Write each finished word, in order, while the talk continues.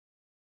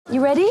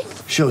You ready?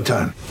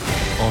 Showtime.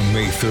 On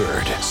May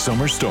 3rd,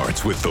 summer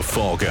starts with The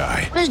Fall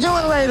Guy. Let's do it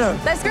later.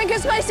 Let's drink a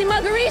spicy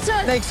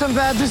margarita. Make some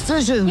bad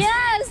decisions.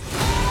 Yes.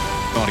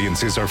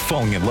 Audiences are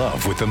falling in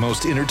love with the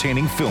most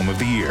entertaining film of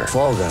the year.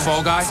 Fall Guy.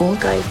 Fall Guy? Fall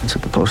guy. That's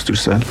what the poster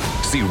said.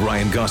 See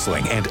Ryan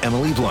Gosling and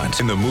Emily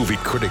Blunt in the movie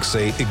critics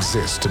say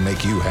exists to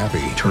make you happy.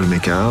 Trying to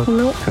make it out?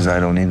 Nope. Because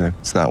I don't either.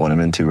 It's not what I'm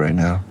into right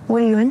now.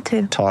 What are you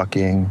into?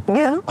 Talking.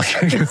 Yeah.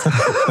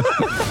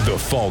 The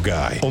Fall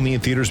Guy. Only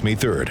in theaters May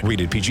 3rd.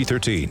 Rated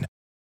PG-13.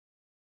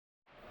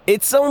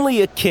 It's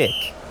only a kick,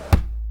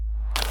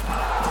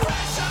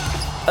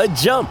 a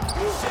jump,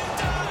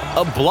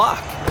 a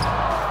block.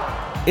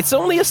 It's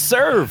only a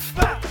serve.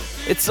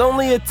 It's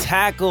only a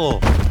tackle,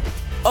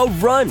 a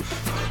run.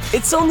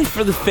 It's only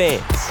for the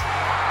fans.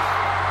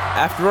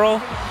 After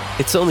all,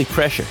 it's only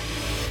pressure.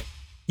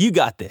 You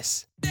got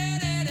this.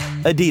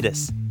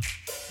 Adidas.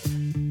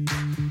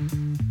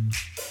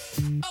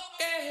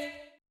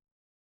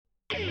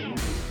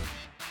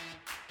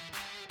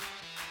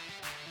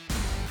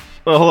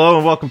 Well, hello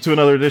and welcome to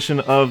another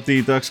edition of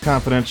the Ducks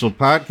Confidential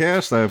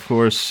podcast. I, of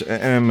course,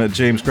 am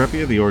James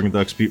Crepia, the Oregon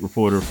Ducks beat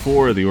reporter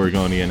for the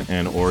Oregonian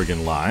and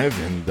Oregon Live.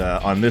 And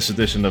on this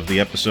edition of the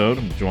episode,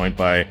 I'm joined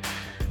by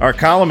our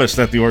columnist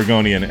at the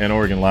Oregonian and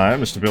Oregon Live,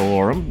 Mr. Bill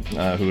Oram,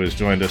 who has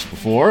joined us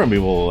before. And we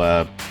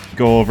will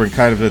go over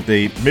kind of at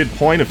the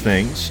midpoint of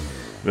things.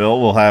 Bill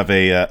will have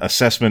a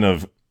assessment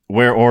of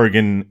where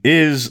Oregon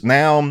is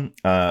now,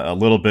 a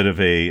little bit of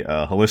a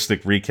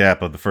holistic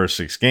recap of the first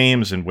 6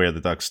 games and where the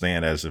Ducks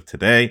stand as of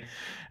today.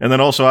 And then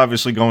also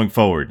obviously going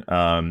forward,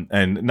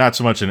 and not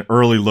so much an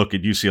early look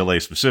at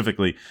UCLA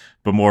specifically,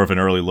 but more of an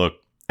early look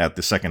at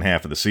the second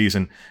half of the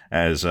season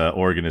as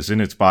Oregon is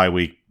in its bye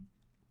week,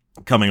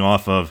 coming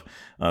off of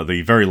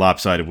the very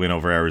lopsided win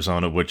over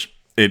Arizona, which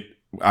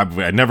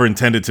I never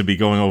intended to be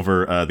going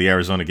over the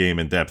Arizona game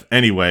in depth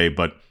anyway,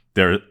 but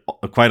there,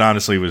 quite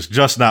honestly, was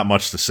just not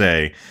much to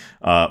say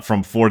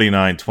from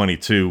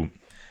 49-22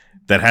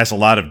 that has a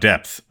lot of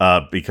depth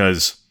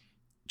because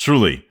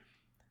truly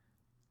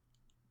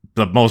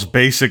the most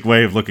basic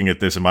way of looking at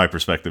this in my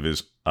perspective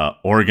is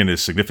Oregon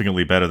is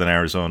significantly better than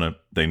Arizona.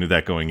 They knew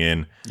that going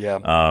in.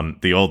 Yeah.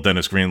 The old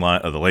Dennis Green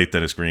line, the late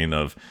Dennis Green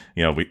of,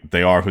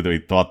 they are who they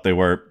thought they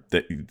were.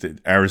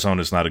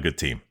 Arizona is not a good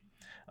team.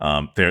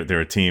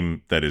 They're a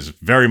team that is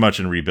very much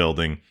in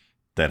rebuilding,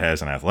 that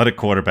has an athletic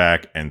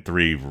quarterback and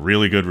 3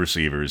 really good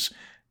receivers,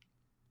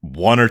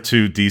 1 or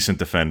 2 decent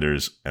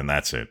defenders, and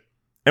that's it.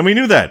 And we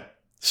knew that.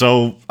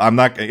 So I'm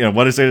not,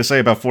 what is there to say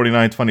about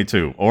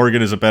 49-22?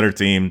 Oregon is a better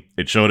team.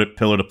 It showed it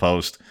pillar to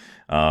post.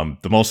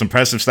 The most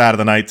impressive stat of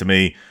the night to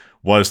me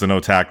was the no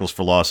tackles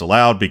for loss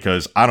allowed,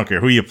 because I don't care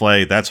who you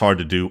play, that's hard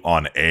to do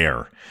on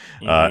air.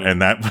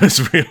 And that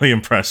was really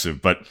impressive.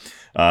 But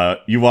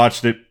you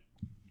watched it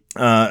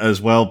as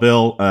well,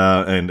 Bill,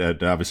 and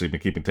obviously been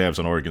keeping tabs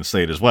on Oregon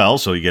State as well,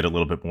 so you get a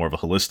little bit more of a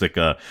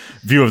holistic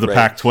view of the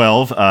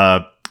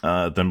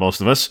Pac-12 than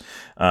most of us,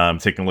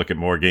 taking a look at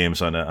more games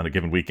on a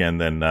given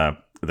weekend than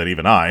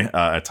even I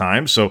at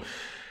times. So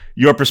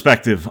your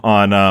perspective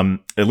on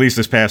at least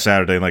this past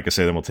Saturday, and like I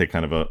say, then we'll take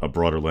kind of a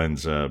broader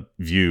lens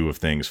view of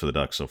things for the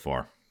Ducks so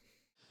far.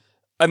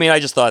 I mean,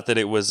 I just thought that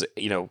it was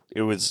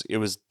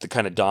the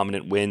kind of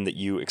dominant win that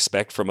you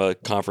expect from a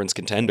conference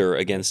contender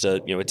against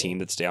a team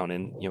that's down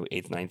in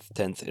 8th, 9th,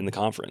 10th in the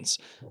conference.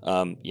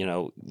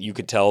 You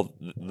could tell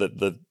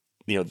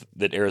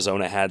that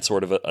Arizona had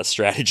sort of a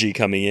strategy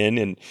coming in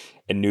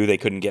and knew they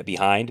couldn't get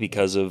behind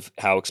because of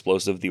how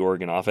explosive the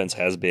Oregon offense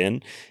has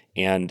been,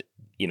 and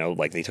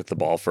they took the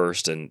ball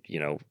first and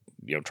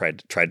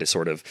tried to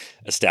sort of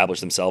establish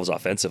themselves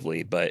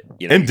offensively, but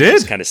and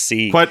did kind of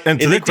see quite, and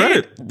to their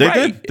credit, they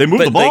did. They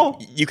moved the ball.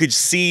 You could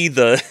see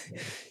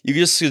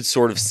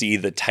sort of see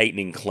the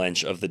tightening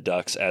clench of the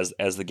Ducks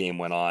as the game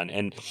went on,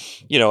 and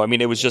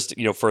it was just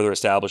further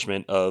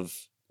establishment of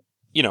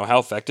how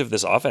effective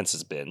this offense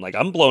has been. Like,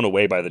 I'm blown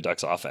away by the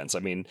Ducks offense. I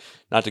mean,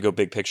 not to go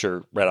big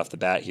picture right off the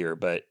bat here,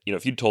 but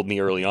if you'd told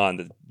me early on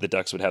that the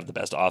Ducks would have the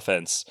best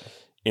offense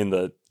in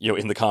the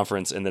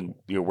conference, and then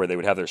where they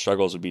would have their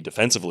struggles would be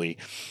defensively,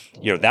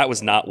 that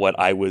was not what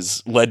I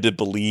was led to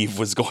believe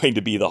was going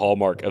to be the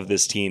hallmark of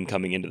this team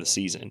coming into the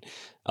season,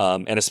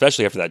 and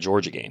especially after that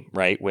Georgia game,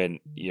 right?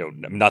 When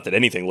not that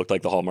anything looked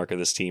like the hallmark of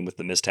this team with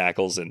the missed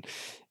tackles and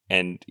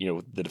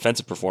the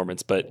defensive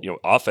performance, but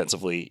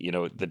offensively,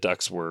 the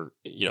Ducks were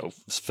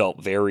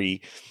felt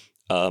very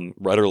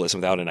rudderless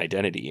without an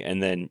identity.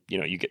 And then,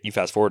 you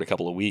fast forward a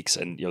couple of weeks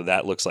and,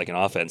 that looks like an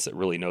offense that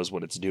really knows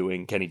what it's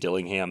doing. Kenny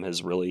Dillingham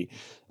has really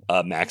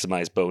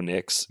maximized Bo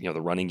Nix.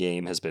 The running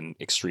game has been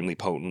extremely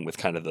potent with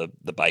kind of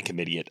the by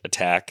committee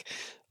attack.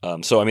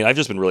 So, I mean, I've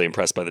just been really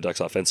impressed by the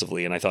Ducks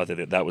offensively, and I thought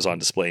that was on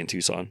display in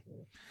Tucson.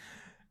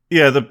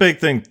 Yeah, the big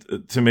thing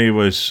to me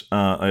was,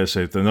 I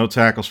say, the no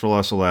tackles for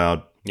loss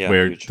allowed,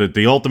 where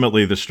the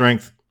ultimately the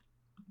strength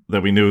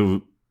that we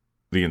knew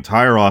the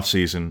entire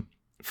offseason,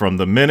 from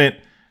the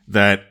minute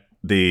that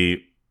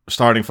the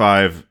starting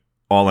 5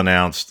 all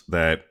announced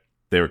that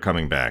they were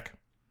coming back,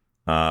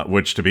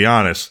 which, to be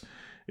honest,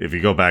 if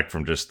you go back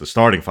from just the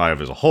starting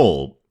 5 as a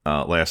whole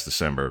last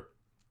December,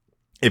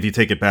 if you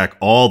take it back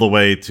all the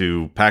way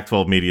to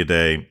Pac-12 Media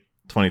Day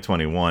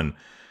 2021,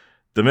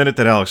 the minute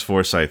that Alex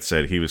Forsythe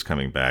said he was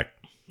coming back,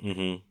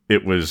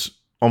 it was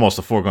almost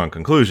a foregone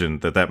conclusion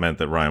that meant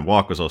that Ryan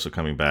Walk was also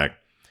coming back.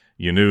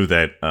 You knew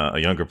that a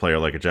younger player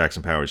like a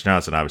Jackson Powers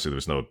Johnson, obviously there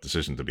was no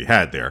decision to be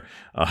had there.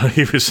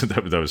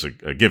 That was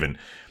a given.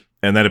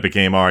 And then it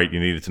became, all right, you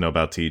needed to know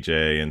about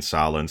TJ and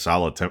Saleh. And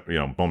Saleh,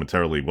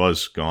 momentarily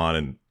was gone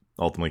and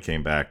ultimately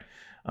came back.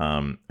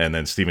 And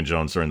then Stephen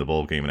Jones during the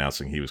bowl game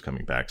announcing he was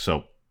coming back.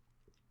 So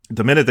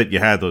the minute that you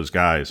had those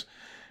guys,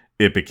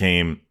 it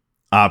became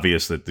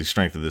obvious that the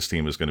strength of this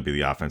team was going to be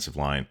the offensive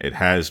line.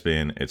 It's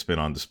been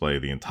on display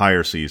the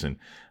entire season,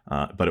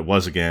 but it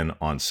was again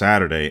on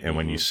Saturday. And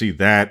when you see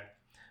that,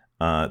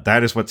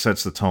 that is what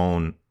sets the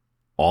tone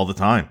all the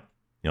time.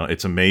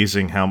 It's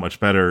amazing how much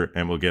better,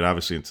 and we'll get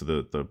obviously into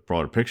the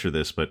broader picture of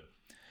this, but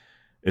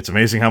it's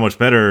amazing how much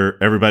better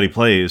everybody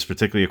plays,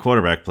 particularly a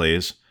quarterback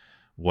plays,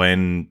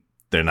 when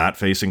they're not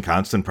facing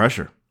constant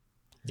pressure.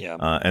 Yeah.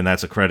 And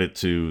that's a credit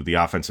to the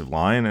offensive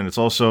line. And it's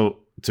also,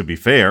 to be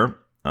fair,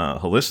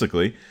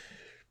 holistically,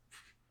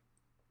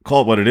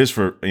 call it what it is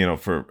for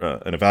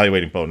an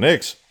evaluating Bo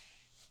Nix.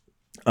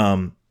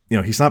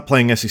 He's not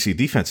playing SEC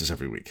defenses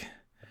every week.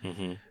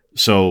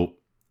 So,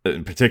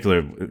 in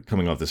particular,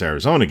 coming off this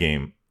Arizona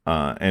game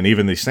and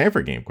even the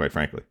Stanford game, quite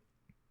frankly.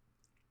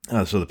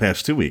 So the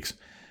past 2 weeks,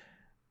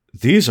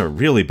 these are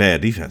really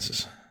bad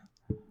defenses.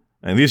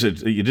 And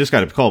you just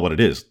got to call it what it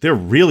is. They're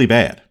really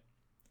bad.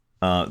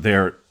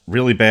 They're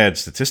really bad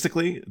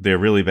statistically. They're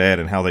really bad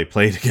in how they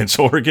played against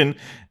Oregon.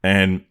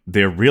 And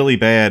they're really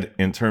bad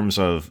in terms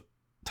of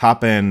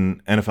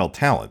top-end NFL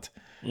talent,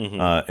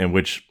 and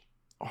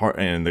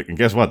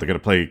guess what? They're going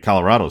to play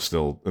Colorado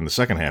still in the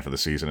second half of the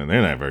season, and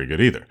they're not very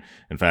good either.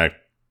 In fact,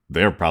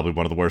 they're probably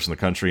one of the worst in the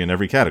country in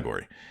every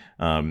category.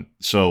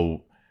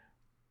 So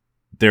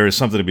there is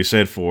something to be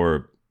said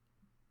for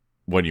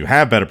when you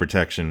have better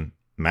protection,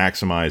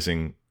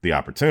 maximizing the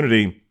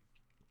opportunity,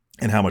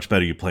 and how much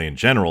better you play in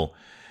general.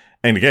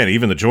 And again,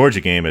 even the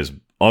Georgia game, as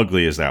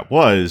ugly as that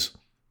was,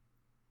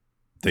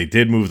 they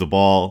did move the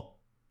ball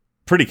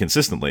pretty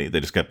consistently.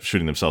 They just kept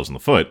shooting themselves in the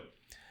foot.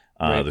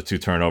 Right. The 2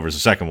 turnovers, the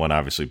second one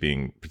obviously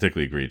being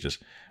particularly egregious.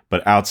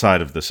 But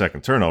outside of the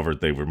second turnover,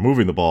 they were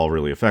moving the ball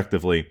really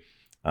effectively.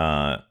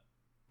 And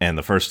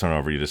the first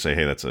turnover, you just say,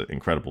 hey, that's an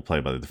incredible play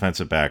by the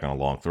defensive back on a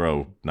long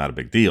throw. Not a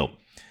big deal.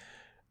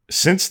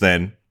 Since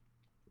then,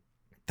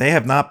 they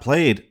have not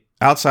played,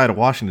 outside of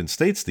Washington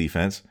State's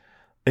defense,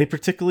 a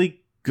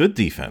particularly good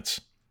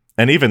defense.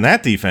 And even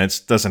that defense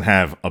doesn't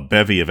have a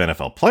bevy of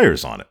NFL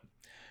players on it.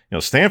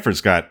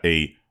 Stanford's got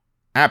a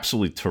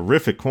absolutely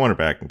terrific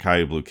cornerback in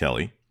Kyu Blu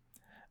Kelly.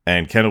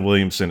 And Kenneth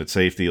Williamson at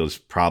safety is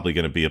probably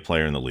going to be a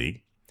player in the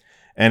league.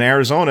 And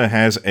Arizona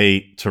has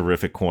a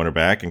terrific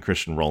cornerback in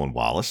Christian Roland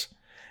Wallace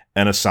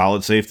and a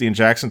solid safety in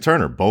Jackson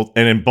Turner.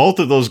 And in both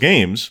of those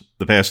games,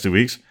 the past 2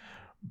 weeks,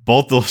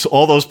 all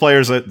those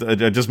players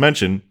that I just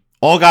mentioned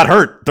all got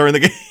hurt during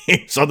the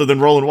games, other than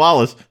Roland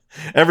Wallace.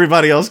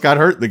 Everybody else got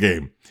hurt in the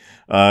game.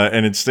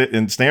 And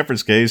in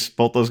Stanford's case,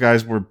 both those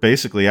guys were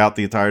basically out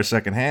the entire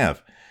second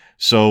half.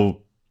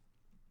 So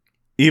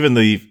even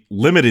the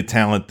limited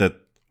talent that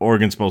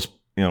Oregon's most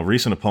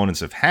recent opponents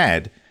have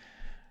had,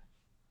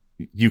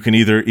 you can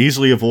either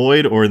easily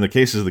avoid, or in the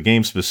cases of the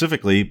game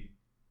specifically,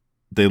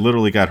 they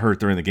literally got hurt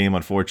during the game,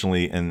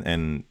 unfortunately,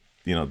 and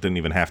didn't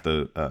even have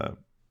to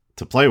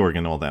play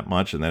Oregon all that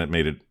much, and then it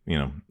made it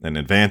an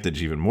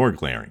advantage even more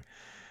glaring.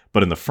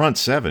 But in the front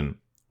seven,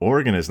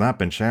 Oregon has not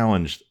been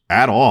challenged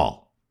at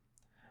all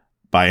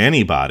by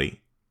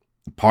anybody,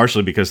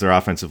 partially because their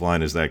offensive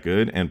line is that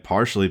good, and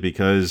partially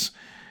because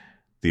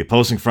the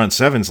opposing front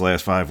sevens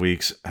last 5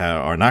 weeks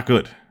are not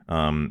good.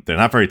 They're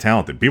not very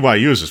talented.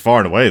 BYU is far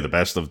and away the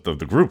best of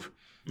the group,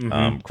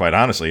 quite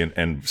honestly.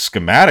 And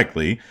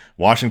schematically,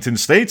 Washington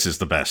State's is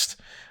the best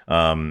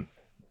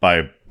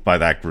by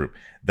that group.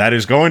 That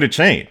is going to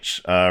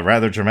change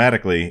rather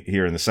dramatically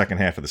here in the second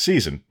half of the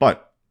season.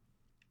 But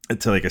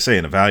like I say,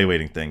 in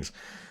evaluating things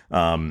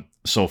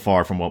so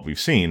far from what we've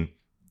seen,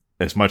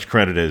 as much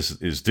credit as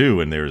is due,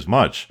 and there is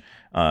much,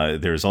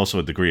 there is also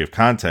a degree of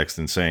context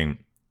in saying,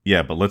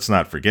 yeah, but let's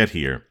not forget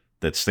here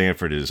that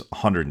Stanford is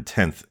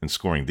 110th in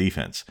scoring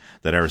defense,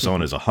 that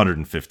Arizona is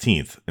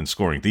 115th in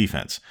scoring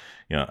defense.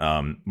 We're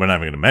not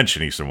even going to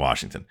mention Eastern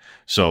Washington.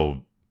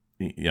 So,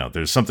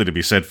 there's something to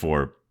be said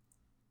for,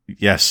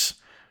 yes,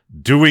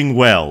 doing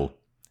well,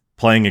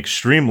 playing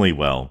extremely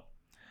well,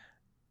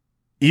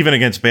 even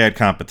against bad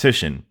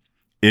competition,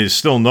 is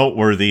still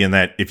noteworthy in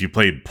that if you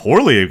played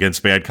poorly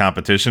against bad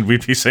competition,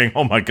 we'd be saying,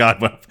 oh my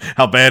God,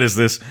 how bad is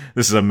this?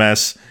 This is a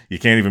mess. You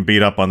can't even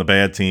beat up on the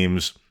bad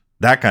teams.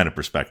 That kind of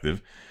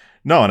perspective.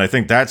 No, and I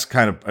think that's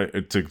kind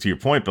of, to your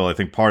point, Bill, I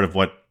think part of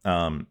what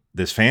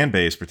this fan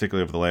base,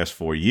 particularly over the last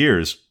 4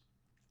 years,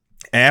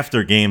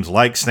 after games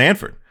like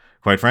Stanford,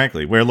 quite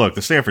frankly, where, look,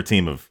 the Stanford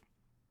team of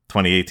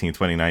 2018,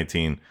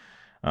 2019,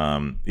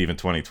 even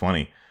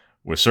 2020,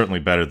 was certainly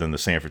better than the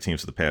Stanford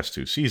teams of the past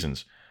 2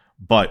 seasons.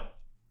 But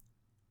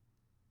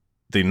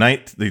the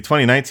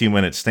 2019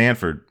 win at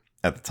Stanford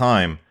at the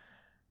time,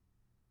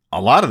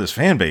 a lot of this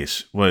fan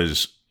base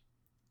was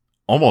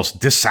almost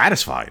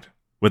dissatisfied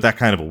with that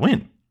kind of a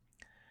win.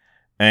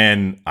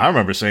 And I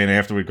remember saying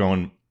afterward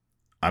going,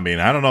 I mean,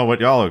 I don't know what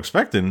y'all are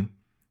expecting.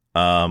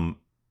 I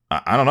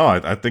don't know.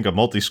 I think a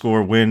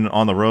multi-score win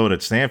on the road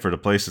at Stanford, a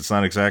place that's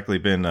not exactly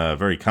been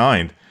very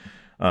kind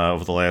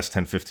over the last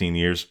 10, 15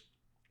 years,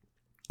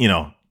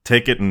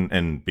 take it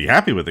and be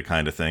happy with it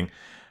kind of thing.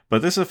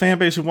 But this is a fan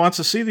base who wants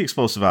to see the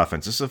explosive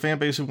offense. This is a fan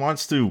base who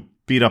wants to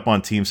beat up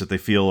on teams that they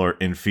feel are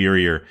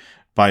inferior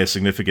by a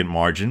significant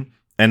margin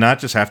and not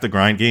just have to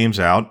grind games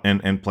out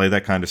and play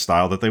that kind of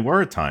style that they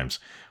were at times.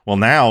 Well,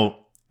 now,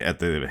 at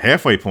the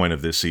halfway point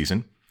of this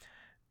season,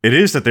 it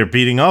is that they're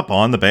beating up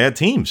on the bad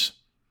teams.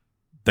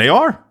 They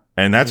are,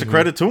 and that's a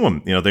credit to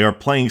them. They are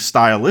playing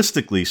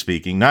stylistically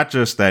speaking, not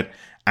just that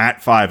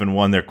at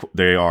 5-1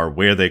 they are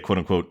where they quote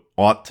unquote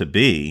ought to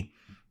be,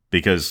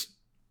 because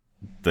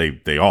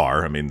they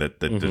are. I mean that's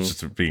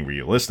just being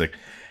realistic,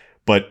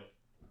 but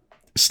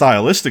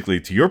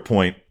stylistically, to your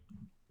point,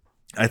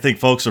 I think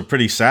folks are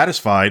pretty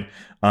satisfied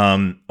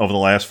over the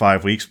last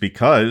 5 weeks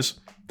because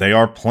they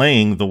are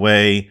playing the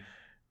way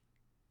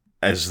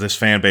as this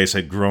fan base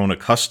had grown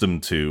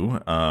accustomed to.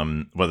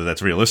 Whether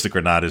that's realistic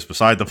or not is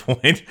beside the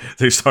point.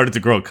 They started to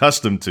grow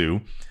accustomed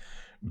to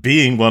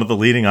being one of the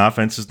leading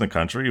offenses in the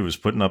country. It was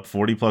putting up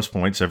 40-plus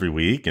points every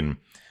week and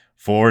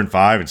 4 and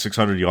 5 and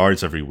 600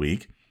 yards every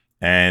week,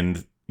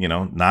 and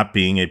not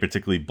being a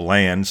particularly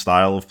bland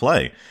style of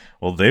play.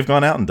 Well, they've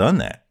gone out and done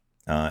that,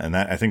 and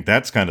I think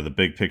that's kind of the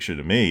big picture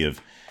to me of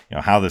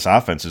how this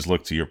offense has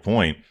looked. To your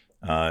point,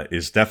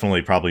 is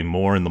definitely probably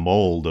more in the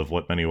mold of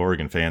what many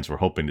Oregon fans were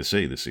hoping to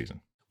see this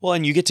season. Well,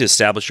 and you get to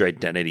establish your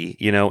identity,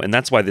 and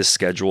that's why this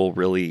schedule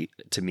really,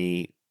 to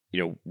me,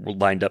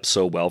 lined up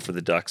so well for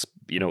the Ducks.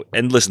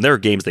 And listen, there are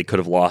games they could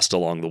have lost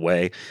along the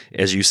way.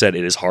 As you said,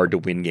 it is hard to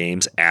win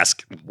games.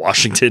 Ask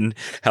Washington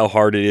how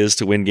hard it is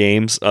to win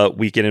games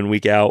week in and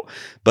week out.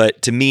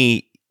 But to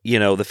me,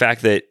 the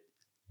fact that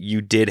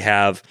you did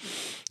have,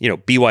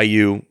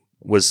 BYU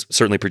was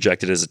certainly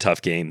projected as a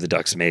tough game. The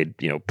Ducks made,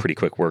 pretty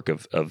quick work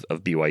of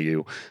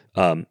BYU.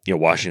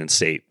 Washington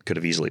State could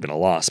have easily been a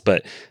loss.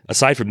 But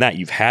aside from that,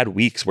 you've had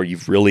weeks where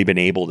you've really been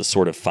able to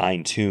sort of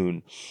fine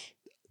tune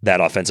that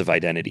offensive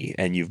identity,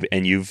 and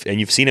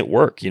you've seen it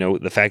work.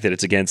 The fact that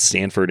it's against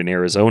Stanford and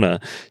Arizona,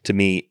 to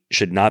me,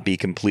 should not be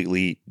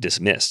completely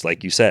dismissed.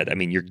 Like you said, I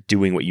mean, you're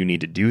doing what you need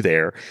to do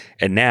there,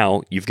 and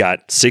now you've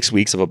got 6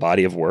 weeks of a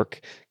body of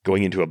work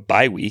going into a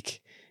bye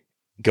week,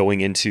 going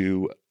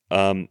into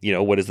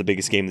what is the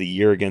biggest game of the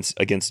year against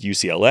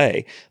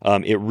UCLA.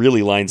 It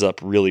really lines up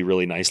really,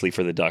 really nicely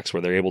for the Ducks, where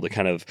they're able to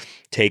kind of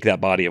take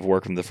that body of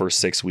work from the first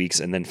 6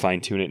 weeks and then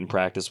fine tune it in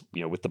practice,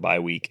 with the bye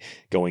week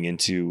going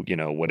into,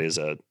 what is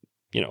a,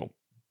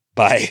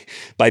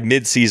 by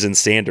mid-season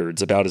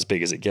standards, about as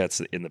big as it gets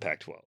in the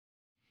Pac-12.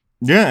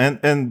 Yeah.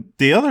 And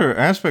the other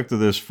aspect of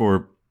this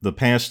for the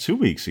past 2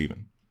 weeks,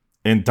 even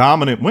in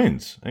dominant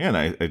wins, again,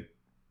 I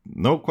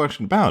no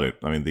question about it.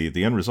 I mean,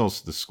 the end results,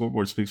 the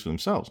scoreboard speaks for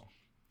themselves.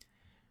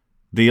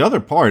 The other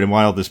part, and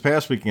while this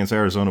past week against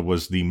Arizona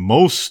was the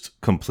most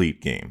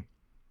complete game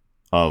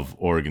of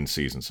Oregon's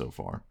season so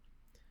far,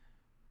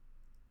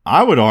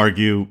 I would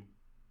argue,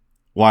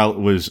 while it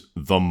was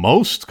the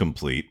most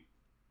complete,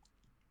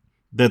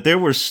 that there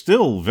were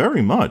still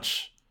very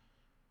much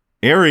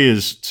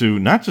areas to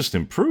not just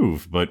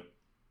improve, but,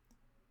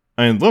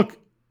 look,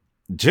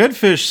 Jedd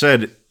Fisch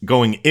said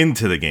going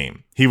into the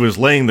game, he was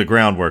laying the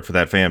groundwork for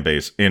that fan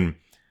base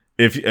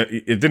If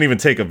it didn't even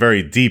take a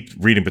very deep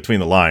reading between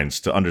the lines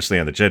to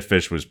understand that Jedd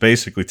Fisch was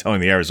basically telling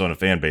the Arizona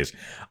fan base,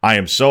 I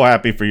am so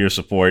happy for your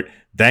support.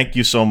 Thank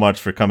you so much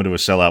for coming to a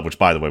sellout, which,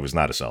 by the way, was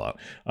not a sellout.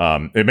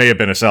 It may have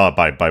been a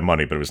sellout by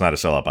money, but it was not a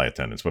sellout by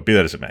attendance. But be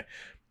that as it may.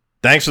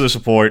 Thanks for the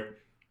support.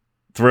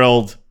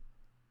 Thrilled.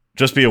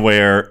 Just be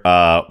aware,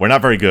 we're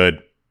not very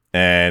good,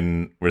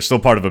 and we're still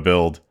part of a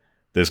build.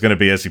 There's going to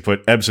be, as he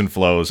put, ebbs and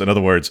flows. In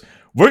other words,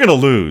 we're going to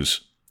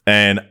lose,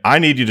 and I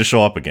need you to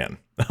show up again.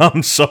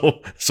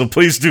 So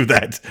please do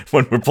that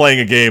when we're playing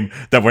a game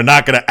that we're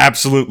not going to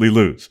absolutely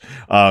lose.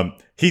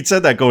 He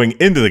said that going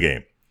into the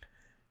game.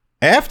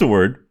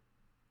 Afterward,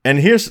 and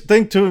here's the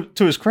thing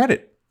to his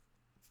credit,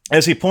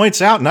 as he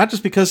points out, not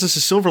just because this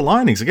is silver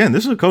linings. Again,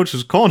 this is a coach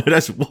who's calling it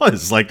as it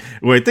was, like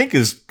who I think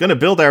is going to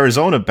build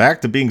Arizona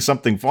back to being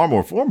something far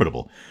more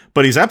formidable.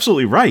 But he's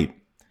absolutely right.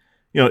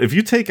 If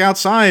you take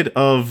outside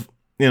of,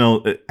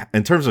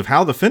 in terms of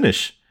how the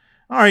finish,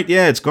 all right,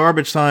 yeah, it's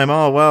garbage time.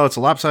 Oh, well, it's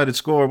a lopsided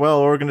score. Well,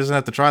 Oregon doesn't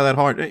have to try that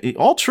hard.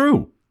 All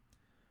true.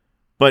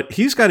 But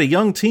he's got a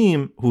young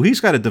team who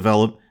he's got to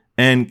develop.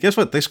 And guess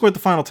what? They scored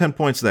the final 10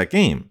 points of that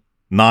game.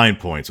 9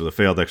 points with a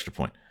failed extra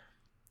point.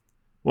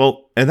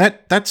 Well, and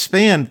that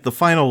spanned the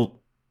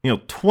final,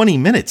 20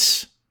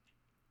 minutes.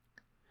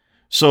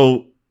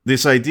 So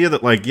this idea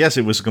that, yes,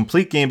 it was a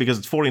complete game because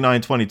it's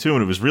 49-22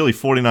 and it was really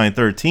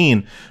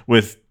 49-13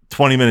 with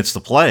 20 minutes to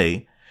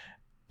play.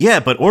 Yeah,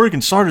 but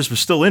Oregon starters were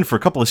still in for a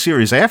couple of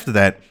series after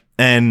that,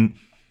 and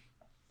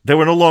they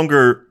were no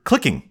longer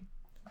clicking.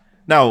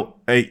 Now,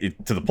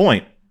 to the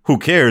point, who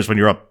cares when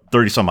you're up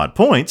 30-some-odd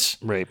points?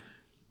 Right.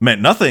 Meant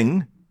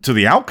nothing to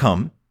the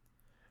outcome.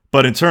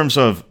 But in terms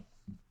of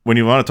when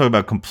you want to talk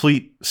about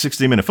complete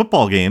 60-minute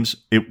football games,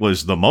 it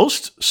was the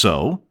most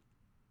so.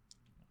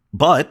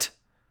 But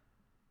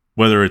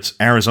whether it's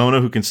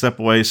Arizona who can step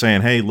away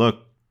saying, hey,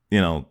 look,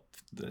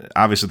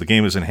 obviously the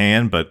game was in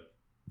hand, but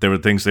there were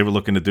things they were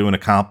looking to do and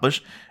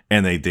accomplish,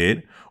 and they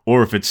did.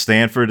 Or if it's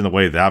Stanford in the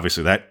way that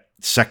obviously that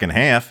second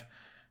half,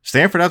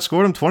 Stanford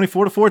outscored them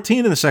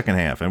 24-14 in the second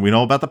half. And we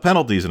know about the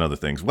penalties and other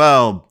things.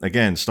 Well,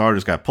 again,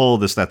 starters got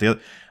pulled, this, that, the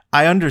other.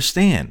 I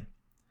understand.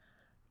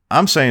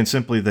 I'm saying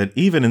simply that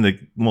even in the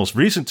most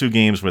recent two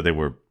games where they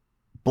were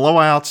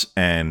blowouts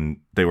and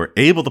they were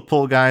able to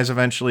pull guys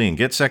eventually and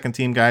get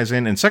second-team guys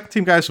in, and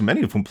second-team guys,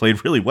 many of whom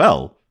played really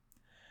well,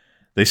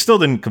 they still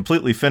didn't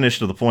completely finish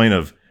to the point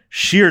of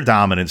sheer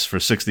dominance for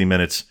 60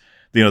 minutes.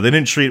 They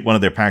didn't treat one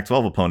of their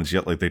Pac-12 opponents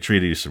yet like they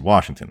treated Eastern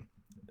Washington,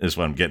 is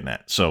what I'm getting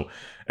at. So,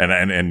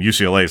 and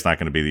UCLA is not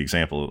going to be the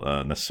example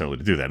necessarily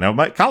to do that. Now,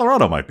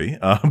 Colorado might be,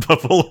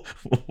 but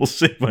we'll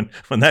see when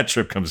that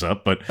trip comes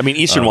up. But I mean,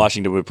 Eastern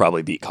Washington would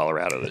probably beat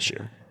Colorado this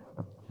year.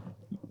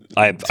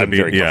 I'm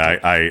very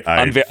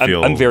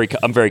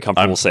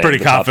comfortable saying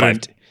pretty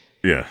confident.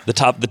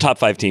 The top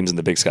 5 teams in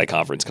the Big Sky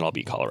Conference can all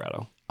beat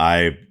Colorado.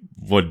 I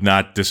would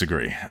not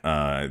disagree.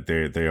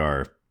 They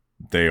are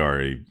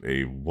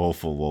a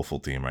woeful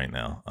team right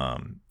now.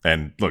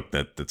 And look,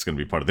 that's going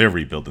to be part of their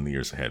rebuild in the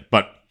years ahead.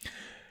 But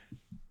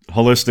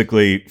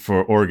holistically,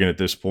 for Oregon at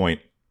this point,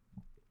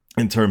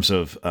 in terms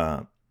of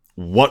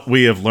what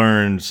we have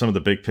learned, some of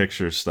the big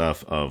picture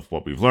stuff of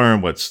what we've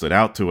learned, what stood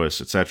out to us,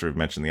 etc. We've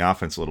mentioned the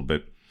offense a little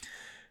bit.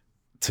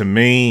 To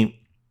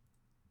me,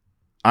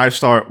 I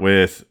start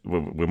with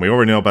when we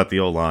already know about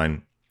the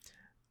O-line.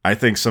 I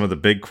think some of the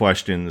big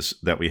questions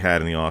that we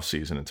had in the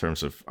offseason in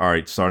terms of, all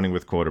right, starting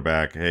with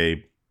quarterback,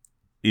 hey,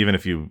 even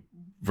if you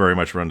very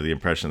much run to the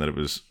impression that it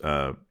was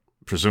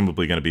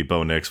presumably going to be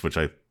Bo Nix, which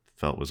I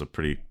felt was a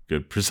pretty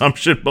good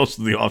presumption most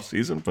of the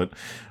offseason, but,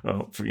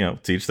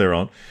 to each their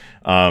own.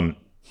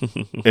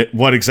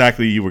 What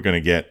exactly you were going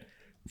to get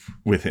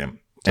with him.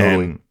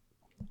 Totally. And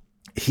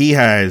he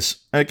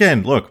has,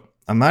 again, look,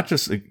 I'm not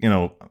just,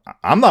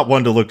 I'm not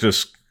one to look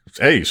just,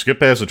 hey, skip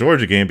past the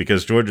Georgia game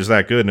because Georgia's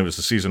that good and it was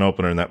the season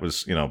opener and that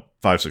was,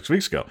 5-6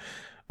 weeks ago.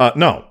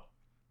 No,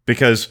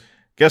 because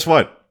guess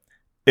what?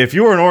 If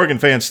you're an Oregon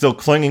fan still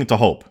clinging to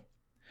hope,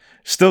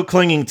 still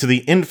clinging to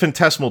the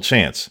infinitesimal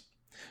chance,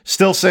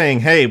 still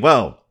saying, hey,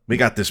 well, we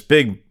got this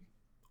big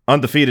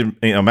undefeated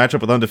matchup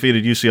with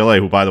undefeated UCLA,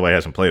 who, by the way,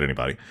 hasn't played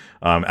anybody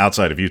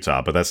outside of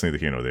Utah, but that's neither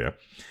here nor there.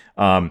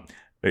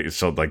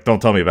 So,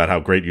 don't tell me about how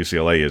great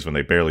UCLA is when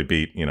they barely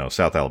beat,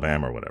 South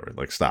Alabama or whatever.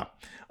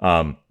 Stop.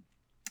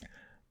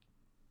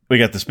 We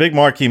got this big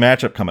marquee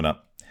matchup coming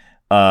up.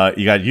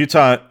 You got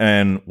Utah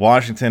and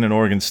Washington and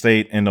Oregon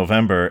State in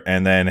November.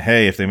 And then,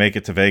 hey, if they make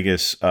it to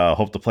Vegas,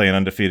 hope to play an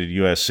undefeated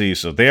USC.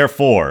 So,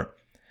 therefore,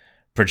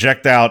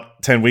 project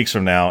out 10 weeks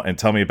from now and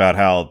tell me about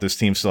how this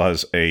team still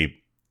has a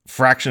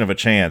fraction of a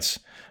chance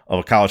of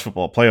a college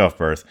football playoff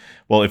berth.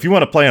 Well, if you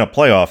want to play in a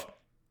playoff,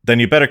 then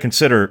you better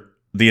consider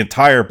the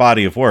entire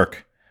body of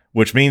work,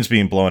 which means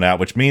being blown out,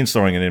 which means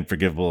throwing an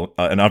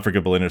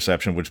unforgivable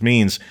interception, which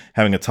means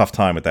having a tough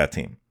time with that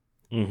team.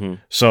 Mm-hmm.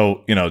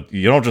 So,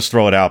 you don't just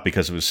throw it out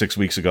because it was 6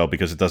 weeks ago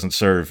because it doesn't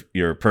serve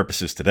your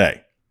purposes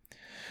today.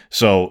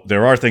 So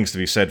there are things to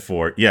be said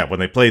for, when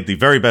they played the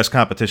very best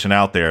competition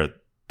out there,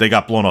 they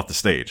got blown off the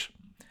stage.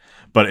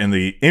 But in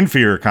the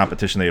inferior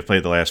competition they have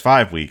played the last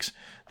 5 weeks,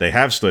 they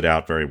have stood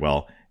out very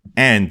well.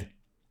 And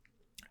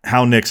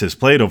how Nix has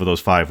played over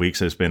those 5 weeks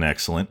has been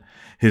excellent.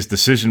 His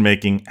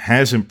decision-making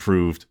has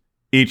improved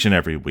each and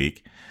every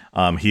week.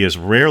 He has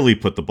rarely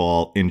put the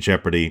ball in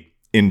jeopardy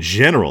in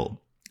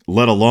general,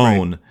 let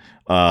alone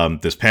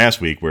this past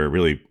week where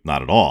really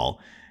not at all.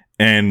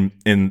 And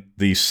in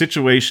the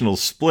situational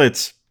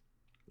splits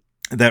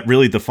that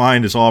really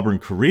defined his Auburn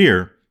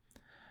career,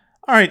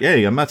 all right,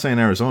 hey, I'm not saying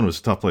Arizona was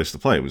a tough place to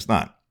play. It was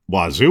not.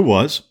 Wazoo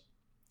was.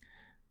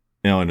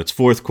 In its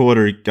fourth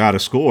quarter, he got a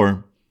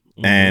score,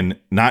 and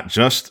not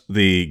just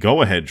the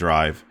go-ahead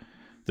drive,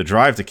 the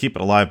drive to keep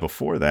it alive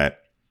before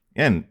that.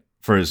 And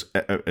for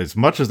as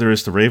much as there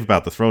is to rave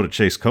about the throw to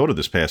Chase Cota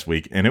this past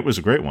week, and it was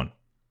a great one,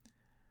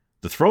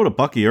 the throw to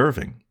Bucky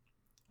Irving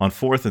on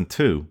 4th and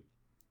 2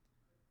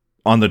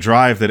 on the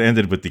drive that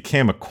ended with the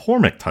Cam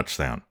McCormick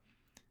touchdown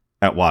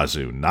at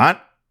Wazoo,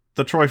 not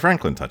the Troy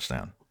Franklin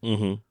touchdown.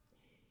 Mm-hmm.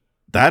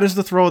 That is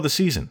the throw of the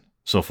season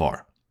so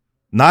far.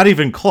 Not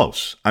even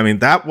close. I mean,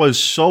 that was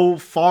so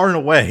far and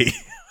away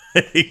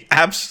an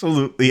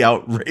absolutely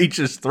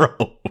outrageous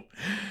throw.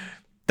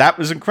 That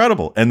was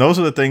incredible. And those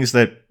are the things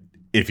that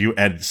if you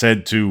had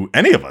said to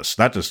any of us,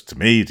 not just to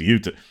me, to you,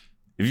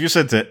 if you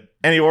said to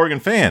any Oregon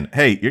fan,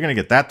 hey, you're going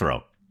to get that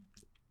throw.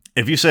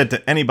 If you said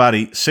to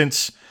anybody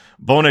since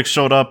Bo Nix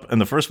showed up in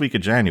the first week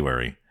of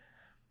January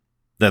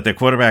that their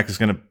quarterback is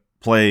going to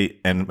play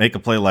and make a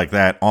play like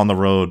that on the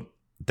road,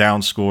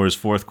 down scores,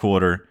 fourth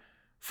quarter,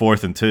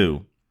 4th and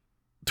 2,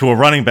 to a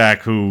running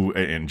back who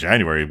in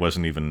January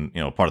wasn't even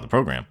part of the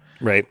program.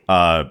 Right.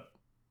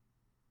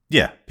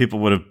 yeah, people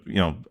would have,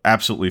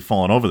 absolutely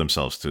fallen over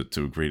themselves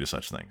to agree to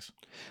such things.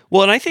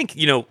 Well, and I think,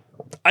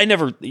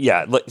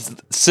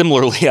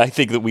 similarly, I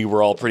think that we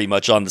were all pretty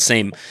much on the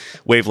same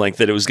wavelength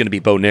that it was going to be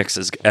Bo Nix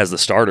as the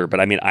starter. But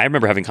I mean, I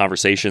remember having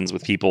conversations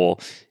with people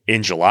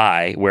in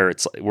July where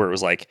it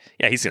was like,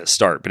 yeah, he's going to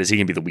start, but is he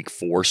going to be the week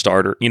 4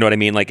 starter? You know what I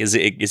mean? Like, is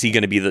he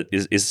going to be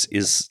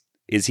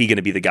is he going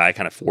to be the guy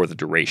kind of for the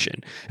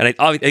duration? And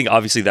I think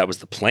obviously that was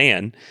the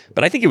plan,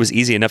 but I think it was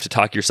easy enough to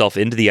talk yourself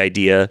into the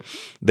idea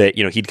that,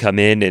 he'd come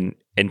in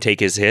and take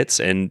his hits,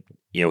 and,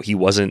 he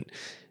wasn't,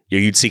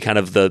 you'd see kind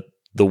of the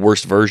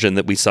worst version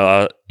that we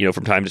saw,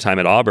 from time to time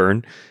at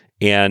Auburn,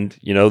 and,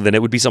 then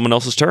it would be someone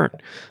else's turn.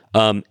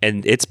 And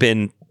it's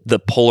been the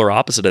polar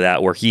opposite of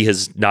that, where he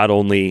has not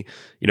only,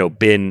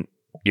 been,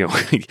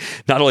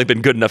 not only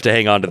been good enough to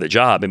hang on to the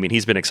job. I mean,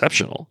 he's been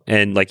exceptional.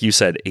 And like you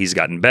said, he's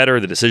gotten better.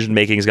 The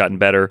decision-making has gotten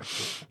better.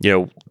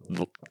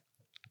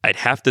 I'd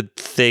have to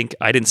think,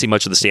 I didn't see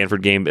much of the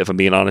Stanford game, if I'm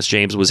being honest,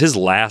 James. Was his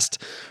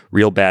last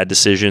real bad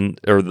decision,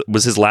 or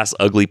was his last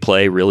ugly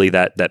play really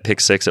that pick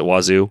 6 at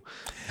Wazoo?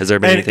 Has there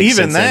been anything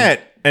since then?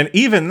 And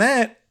even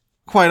that,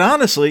 quite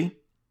honestly,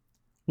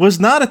 was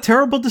not a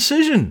terrible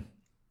decision.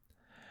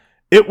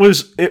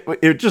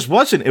 It just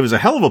wasn't. It was a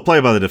hell of a play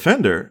by the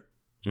defender.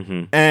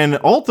 Mm-hmm. And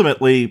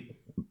ultimately,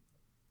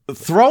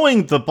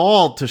 throwing the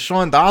ball to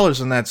Sean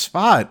Dollars in that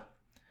spot,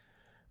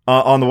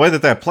 on the way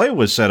that play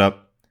was set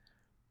up,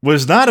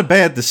 was not a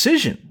bad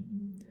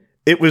decision.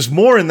 It was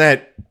more in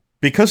that,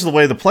 because of the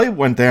way the play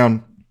went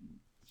down,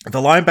 the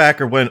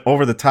linebacker went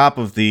over the top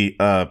of the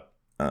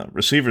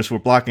receivers who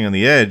were blocking on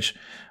the edge,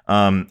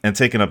 and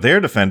taking up their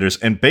defenders,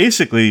 and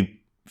basically,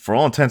 for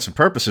all intents and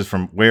purposes,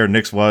 from where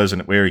Nix was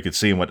and where he could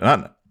see and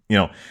whatnot,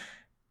 and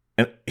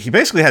he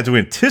basically had to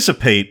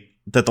anticipate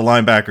that the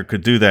linebacker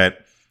could do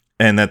that,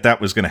 and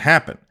that was going to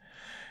happen.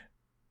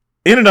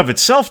 In and of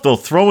itself, though,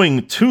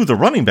 throwing to the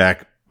running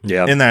back,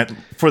 in that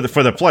for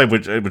the play,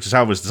 which is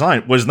how it was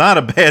designed, was not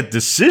a bad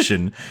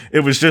decision.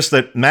 It was just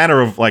that matter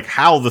of like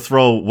how the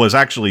throw was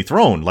actually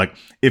thrown. Like,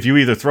 if you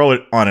either throw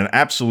it on an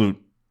absolute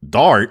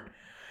dart,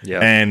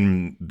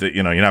 and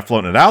you're not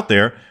floating it out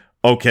there,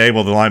 okay,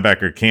 well, the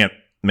linebacker can't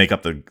make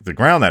up the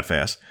ground that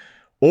fast.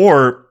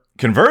 Or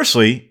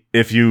conversely,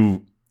 if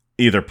you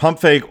either pump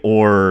fake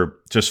or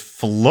just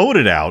float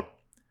it out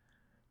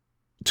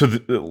to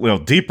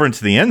the, deeper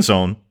into the end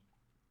zone,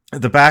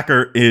 the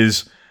backer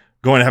is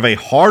going to have a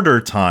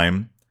harder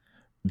time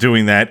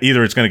doing that.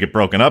 Either it's going to get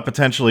broken up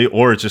potentially,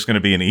 or it's just going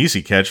to be an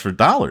easy catch for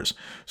Dollars.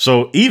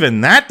 So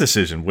even that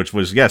decision, which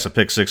was, yes, a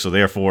pick 6, so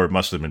therefore it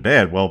must have been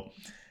bad. Well,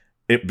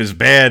 it was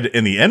bad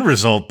in the end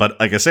result, but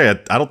like I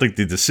said, I don't think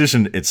the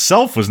decision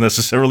itself was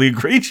necessarily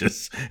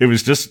egregious. It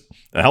was just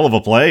a hell of a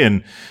play,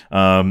 and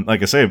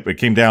like I say, it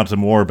came down to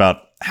more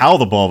about how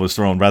the ball was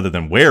thrown rather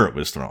than where it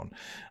was thrown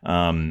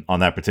on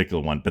that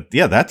particular one. But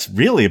yeah, that's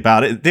really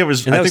about it. There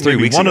was, I think,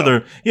 maybe one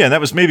other. Yeah, that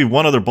was maybe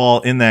one other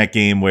ball in that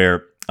game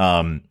where,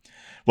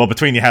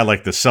 between you had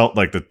like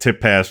the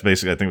tip pass,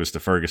 basically, I think it was to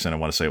Ferguson. I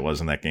want to say it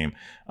was in that game,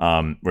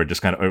 where it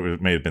just kind of,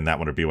 it may have been that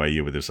one or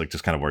BYU, where it was like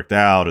just kind of worked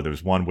out. Or there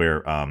was one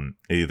where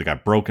it either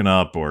got broken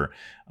up or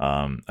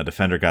a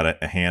defender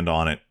got a hand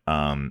on it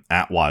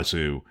at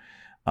Wazoo.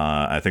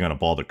 I think on a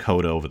ball to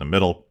Coda over the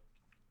middle.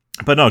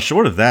 But no,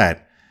 short of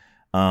that,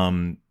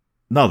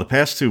 the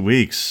past 2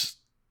 weeks,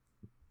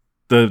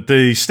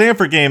 the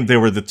Stanford game, there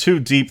were the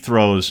 2 deep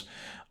throws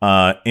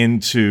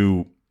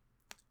into.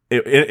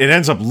 It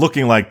ends up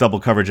looking like double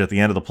coverage at the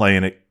end of the play,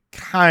 and it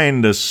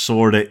kind of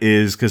sort of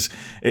is, because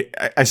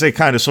I say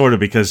kind of sort of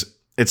because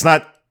it's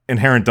not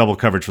inherent double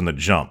coverage from the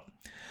jump.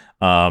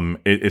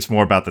 It's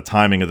more about the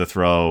timing of the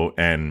throw,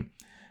 and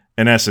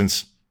in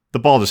essence, the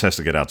ball just has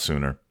to get out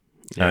sooner.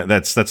 Yeah.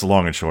 That's the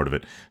long and short of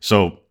it.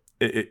 So,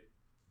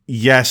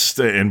 yes,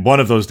 in one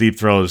of those deep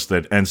throws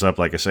that ends up,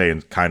 like I say,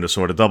 in kind of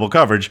sort of double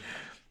coverage,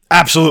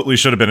 absolutely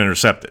should have been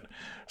intercepted.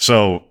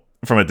 So,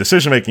 from a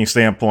decision-making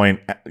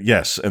standpoint,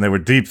 yes, and they were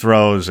deep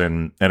throws,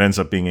 and it ends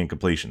up being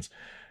incompletions.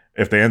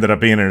 If they ended up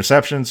being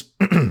interceptions,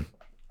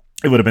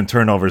 it would have been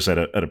turnovers at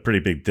a pretty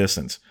big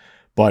distance.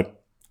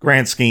 But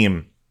grand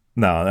scheme,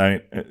 no.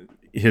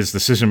 His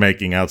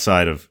decision-making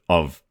outside of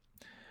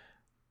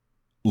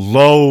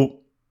low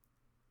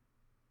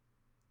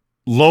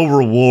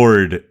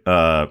reward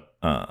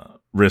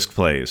risk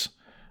plays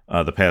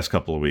the past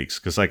couple of weeks,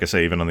 because like I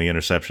say, even on the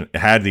interception,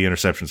 had the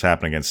interceptions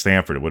happen against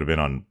Stanford, it would have been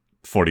on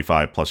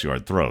 45 plus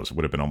yard throws. It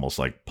would have been almost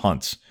like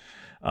punts.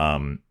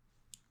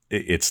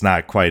 It's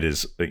not quite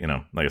as,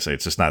 like I say,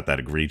 it's just not that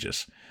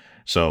egregious.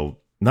 So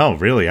no,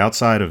 really,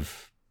 outside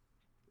of,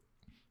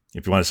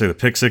 if you want to say the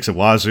pick 6 at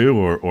Wazoo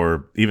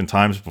or even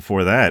times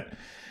before that,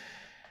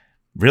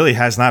 really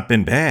has not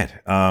been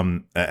bad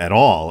at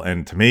all.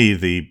 And to me,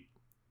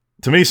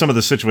 some of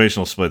the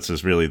situational splits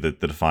is really the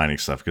defining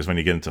stuff, because when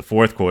you get into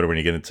fourth quarter, when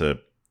you get into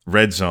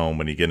red zone,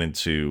 when you get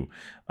into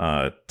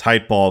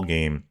tight ball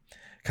game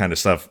kind of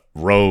stuff,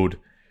 road,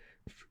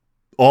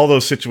 all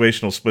those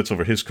situational splits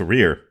over his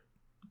career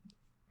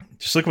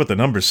just look at what the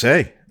numbers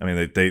say. I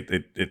mean,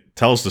 it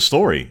tells the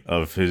story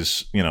of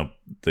his,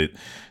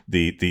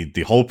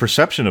 the whole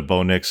perception of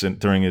Bo Nix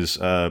during his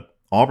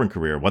Auburn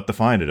career. What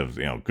defined it of,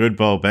 good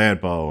Bo,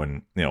 bad Bo,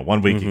 and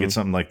 1 week you get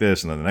something like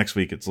this, and then the next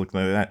week it's looking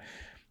like that.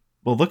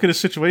 Well, look at his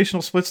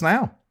situational splits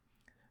now,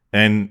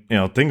 and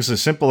things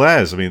as simple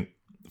as,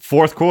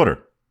 fourth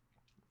quarter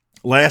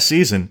last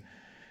season,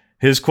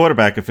 his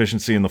quarterback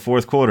efficiency in the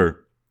fourth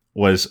quarter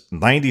was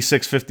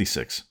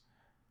 96-56.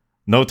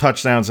 No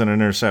touchdowns and an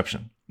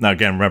interception. Now,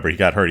 again, remember, he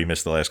got hurt. He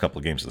missed the last couple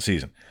of games of the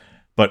season.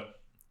 But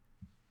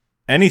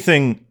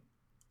anything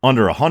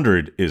under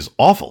 100 is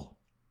awful.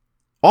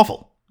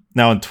 Awful.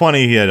 Now, in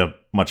 20, he had a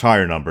much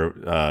higher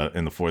number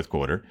in the fourth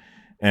quarter.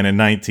 And in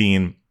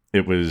 19,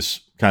 it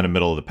was kind of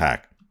middle of the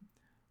pack.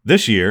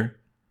 This year,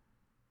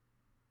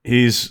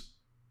 he's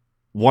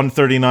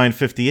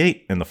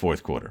 139.58 in the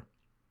fourth quarter.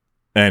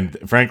 And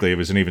frankly, it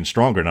was an even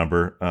stronger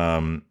number,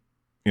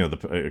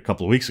 a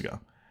couple of weeks ago.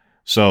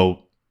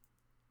 So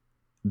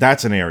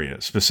that's an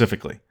area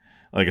specifically.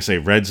 Like I say,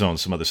 red zone,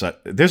 some other side.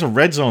 There's a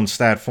red zone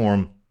stat for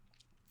him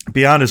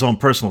beyond his own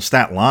personal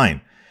stat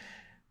line.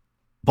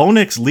 Bo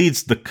Nix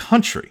leads the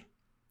country,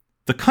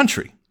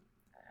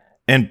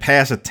 and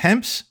pass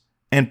attempts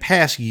and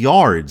pass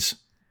yards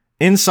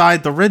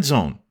inside the red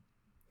zone.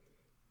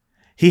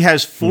 He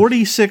has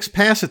 46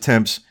 pass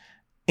attempts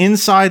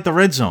inside the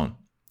red zone.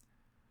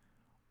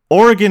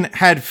 Oregon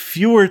had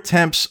fewer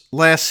attempts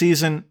last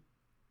season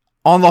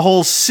on the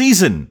whole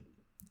season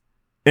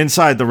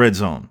inside the red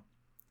zone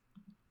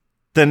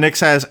than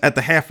Nix has at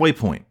the halfway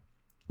point.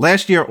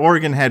 Last year,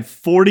 Oregon had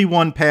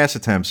 41 pass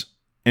attempts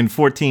in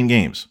 14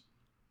 games.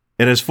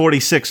 It has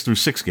 46 through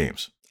 6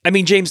 games.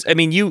 James,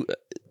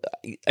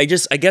 I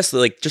guess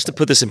just to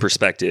put this in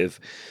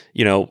perspective,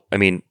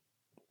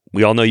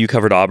 we all know you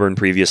covered Auburn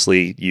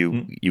previously.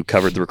 You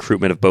covered the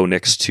recruitment of Bo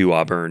Nix to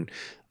Auburn.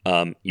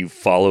 You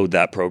followed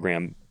that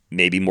program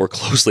maybe more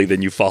closely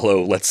than you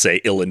follow, let's say,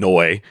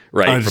 Illinois,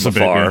 right, from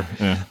afar.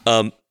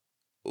 Yeah.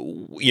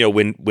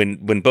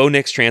 When Bo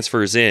Nix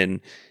transfers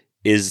in,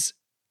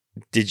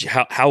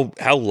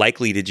 how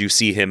likely did you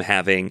see him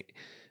having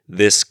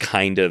this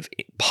kind of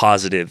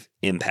positive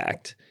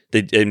impact?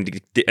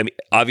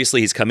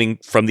 Obviously, he's coming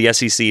from the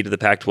SEC to the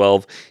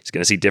Pac-12. He's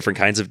going to see different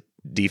kinds of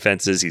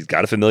defenses. He's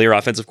got a familiar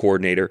offensive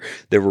coordinator.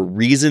 There were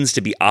reasons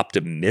to be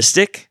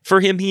optimistic for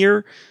him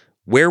here.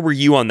 Where were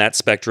you on that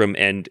spectrum,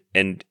 and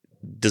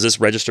does this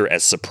register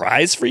as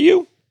surprise for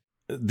you?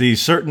 The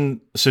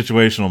certain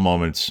situational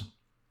moments,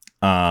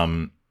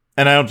 and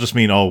I don't just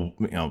mean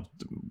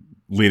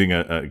leading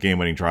a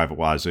game-winning drive at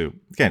Wazoo.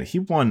 Again, he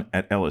won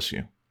at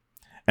LSU.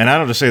 And I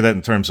don't just say that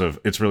in terms of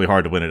it's really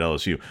hard to win at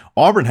LSU.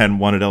 Auburn hadn't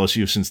won at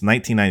LSU since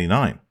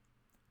 1999,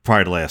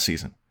 prior to last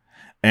season.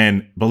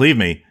 And believe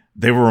me,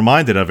 they were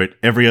reminded of it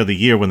every other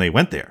year when they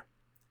went there.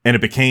 And it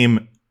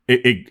became,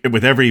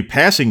 with every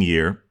passing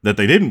year that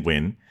they didn't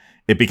win,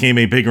 it became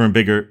a bigger and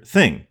bigger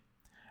thing.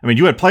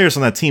 You had players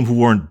on that team who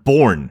weren't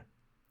born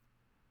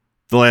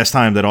the last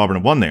time that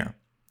Auburn won there,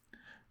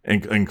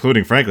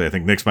 including, frankly, I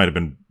think Nix might have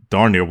been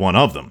darn near one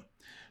of them.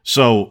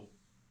 So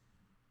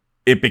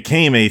it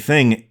became a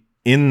thing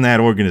in that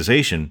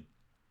organization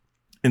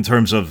in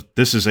terms of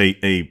this is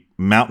a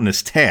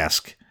mountainous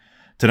task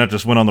to not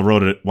just win on the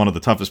road at one of the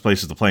toughest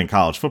places to play in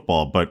college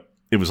football, but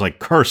it was like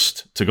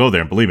cursed to go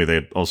there. And believe me, they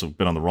had also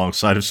been on the wrong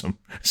side of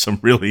some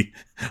really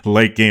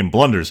late game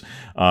blunders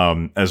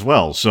as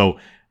well. So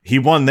he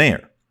won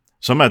there.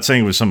 So I'm not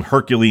saying it was some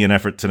Herculean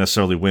effort to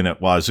necessarily win at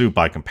Wazoo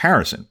by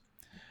comparison.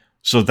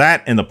 So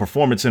that and the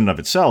performance in and of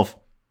itself,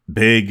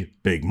 big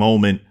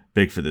moment,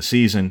 big for the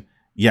season.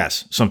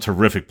 Yes, some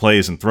terrific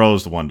plays and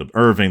throws, the one to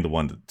Irving, the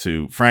one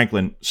to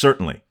Franklin,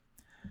 certainly.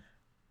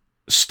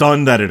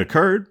 Stunned that it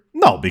occurred?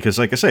 No, because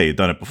like I say, he'd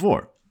done it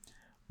before.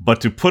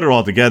 But to put it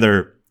all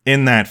together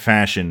in that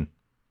fashion,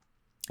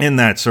 in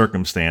that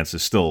circumstance,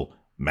 is still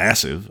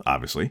massive,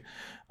 obviously.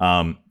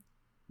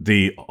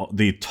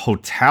 The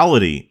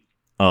totality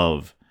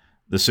of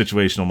the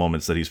situational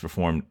moments that he's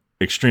performed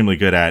extremely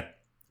good at,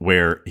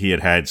 where he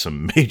had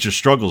some major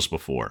struggles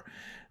before,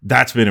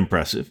 that's been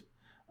impressive.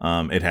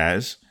 It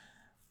has.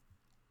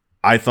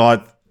 I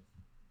thought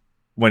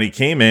when he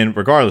came in,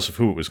 regardless of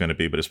who it was going to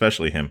be, but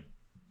especially him,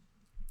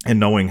 and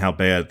knowing how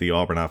bad the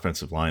Auburn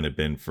offensive line had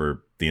been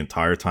for the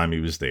entire time he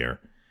was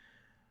there,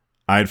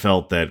 I'd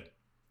felt that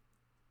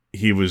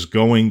he was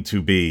going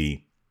to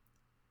be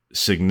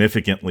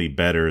significantly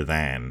better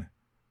than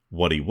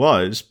what he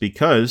was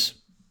because,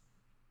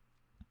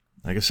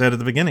 like I said at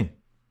the beginning,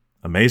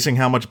 amazing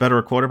how much better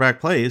a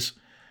quarterback plays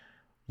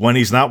when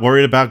he's not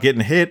worried about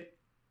getting hit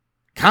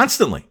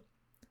constantly.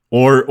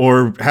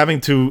 Or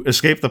having to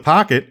escape the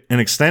pocket and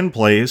extend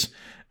plays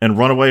and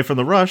run away from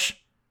the rush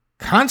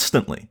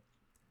constantly.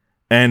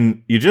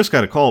 And you just got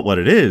to call it what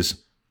it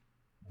is.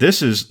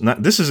 This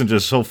isn't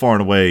just so far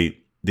and away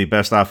the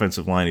best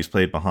offensive line he's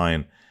played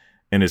behind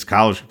in his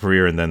college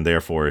career and then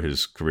therefore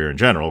his career in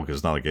general, because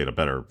it's not like he had a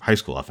better high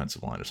school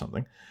offensive line or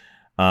something.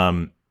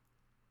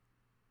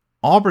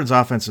 Auburn's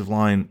offensive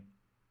line,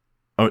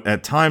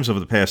 at times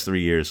over the past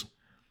 3 years,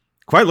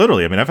 quite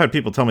literally. I mean, I've had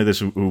people tell me this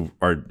who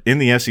are in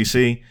the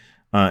SEC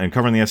and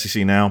covering the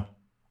SEC now,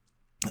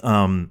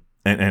 and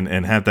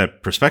have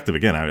that perspective.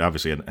 Again, I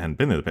obviously hadn't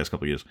been there the past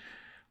couple of years.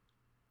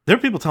 There are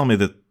people telling me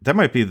that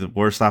might be the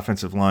worst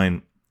offensive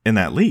line in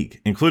that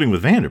league, including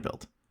with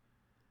Vanderbilt.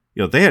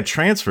 You know, they had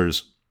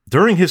transfers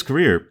during his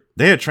career.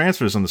 They had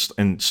transfers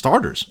and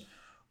starters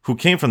who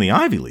came from the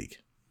Ivy League.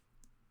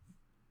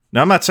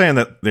 Now, I'm not saying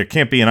that there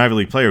can't be an Ivy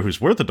League player who's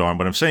worth a darn.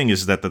 What I'm saying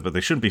is that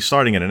they shouldn't be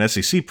starting at an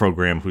SEC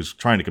program who's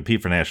trying to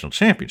compete for national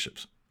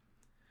championships.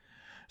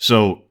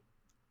 So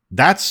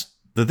that's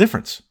the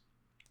difference.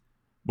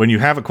 When you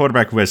have a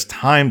quarterback who has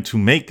time to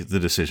make the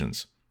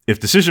decisions, if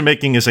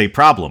decision-making is a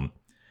problem,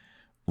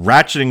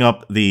 ratcheting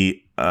up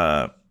the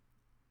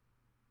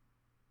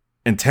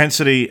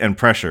intensity and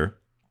pressure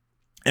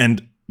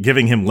and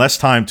giving him less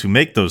time to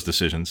make those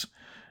decisions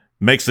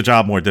makes the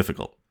job more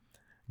difficult.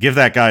 Give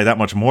that guy that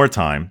much more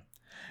time,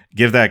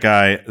 give that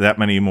guy that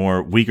many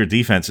more weaker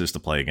defenses to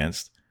play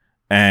against,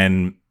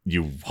 and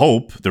you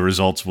hope the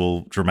results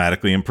will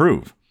dramatically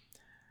improve.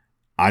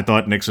 I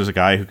thought Nix was a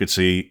guy who could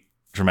see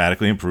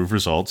dramatically improved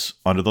results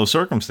under those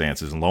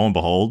circumstances, and lo and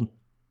behold,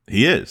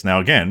 he is.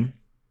 Now, again,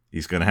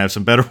 he's going to have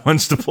some better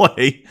ones to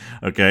play,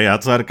 okay,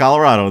 outside of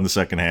Colorado in the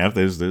second half.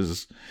 There's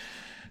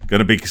going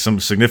to be some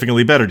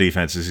significantly better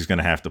defenses he's going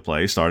to have to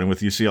play, starting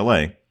with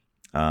UCLA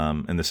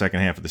in the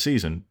second half of the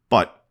season.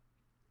 But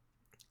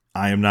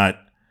I'm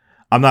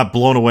not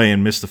blown away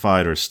and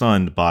mystified or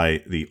stunned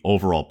by the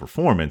overall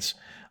performance.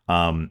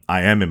 I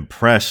am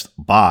impressed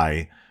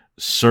by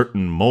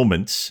certain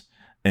moments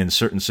and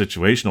certain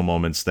situational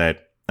moments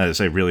that, as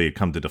I say, really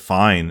come to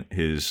define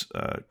his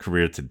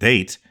career to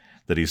date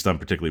that he's done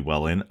particularly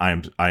well in.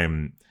 I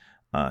am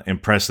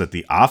impressed that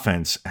the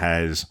offense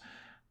has,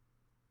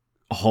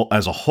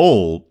 as a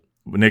whole,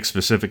 Nick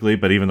specifically,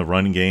 but even the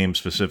run game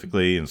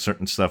specifically, and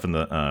certain stuff in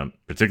the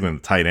particularly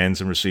in the tight ends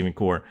and receiving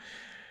core,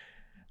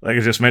 like I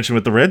just mentioned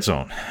with the red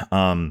zone.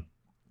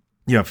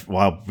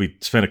 While we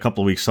spent a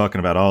couple of weeks talking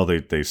about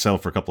they sell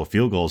for a couple of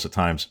field goals at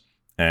times,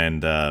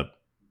 and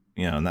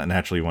not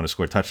naturally you want to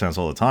score touchdowns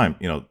all the time.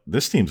 You know,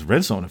 this team's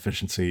red zone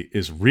efficiency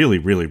is really,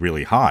 really,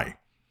 really high,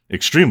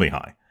 extremely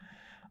high.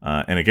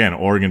 And again,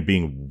 Oregon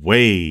being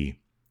way,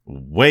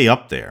 way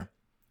up there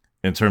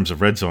in terms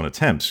of red zone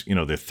attempts. You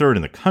know, they're third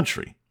in the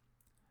country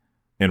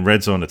in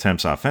red zone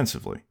attempts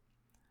offensively.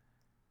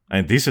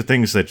 And these are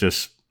things that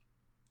just,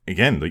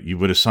 again, that you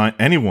would have signed,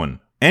 anyone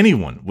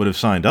would have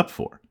signed up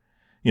for.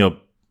 You know,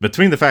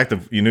 between the fact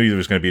that you knew there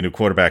was going to be a new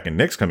quarterback and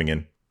Nick's coming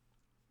in,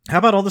 how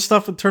about all the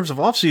stuff in terms of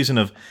offseason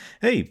of,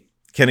 hey,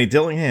 Kenny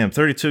Dillingham,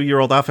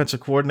 32-year-old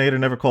offensive coordinator,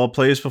 never called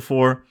plays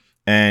before.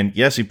 And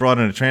yes, he brought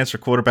in a transfer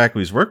quarterback who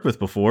he's worked with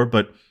before,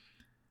 but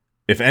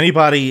if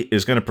anybody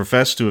is going to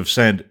profess to have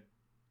said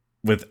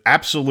with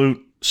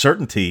absolute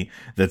certainty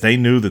that they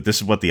knew that this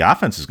is what the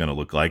offense is going to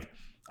look like,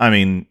 I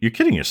mean, you're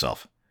kidding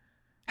yourself.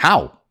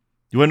 How?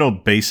 You had no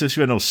basis,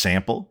 you had no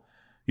sample,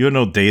 you had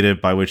no data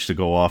by which to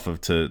go off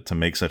of to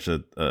make such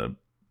a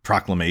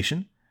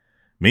proclamation.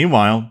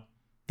 Meanwhile,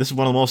 this is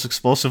one of the most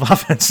explosive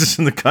offenses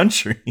in the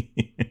country.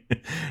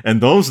 And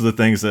those are the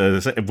things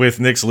that, with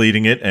Nick's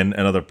leading it and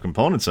other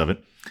components of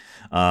it,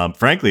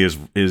 frankly,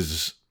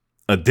 is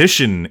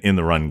addition in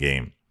the run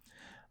game.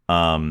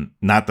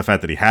 Not the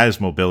fact that he has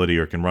mobility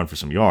or can run for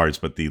some yards,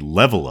 but the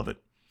level of it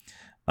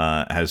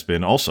has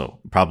been also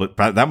probably,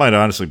 that might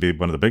honestly be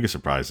one of the biggest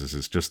surprises,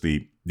 is just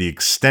the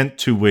extent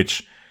to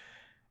which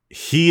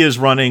he is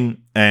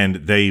running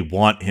and they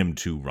want him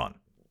to run.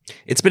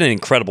 It's been an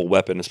incredible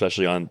weapon,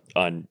 especially on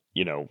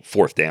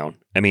fourth down.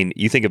 I mean,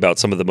 you think about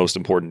some of the most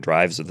important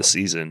drives of the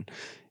season.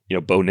 You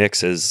know, Bo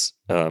Nix is,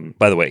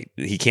 by the way,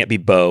 he can't be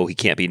Bo, he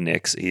can't be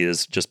Nix. He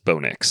is just Bo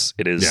Nix.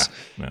 It is,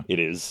 yeah. It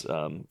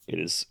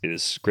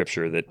is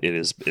scripture that it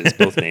is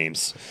both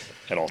names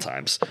at all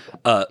times.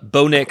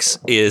 Bo Nix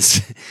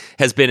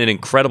has been an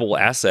incredible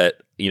asset,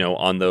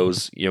 on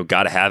those,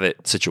 gotta have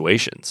it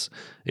situations,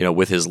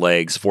 with his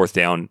legs, fourth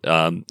down,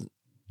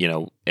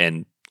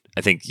 and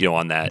I think,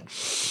 on that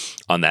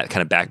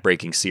kind of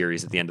backbreaking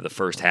series at the end of the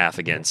first half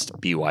against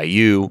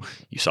BYU,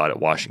 you saw it at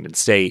Washington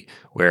State,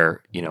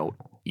 where,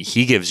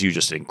 he gives you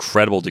just an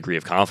incredible degree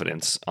of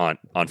confidence on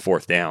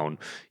fourth down,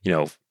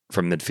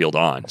 from midfield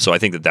on. So I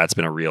think that's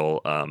been a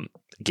real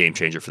game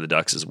changer for the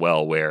Ducks as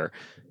well, where,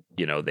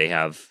 they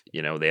have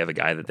a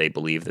guy that they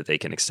believe that they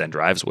can extend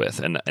drives with.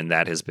 And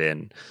that has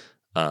been,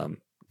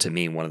 to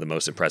me, one of the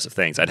most impressive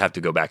things. I'd have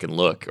to go back and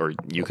look, or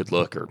you could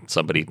look, or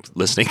somebody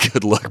listening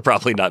could look,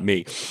 probably not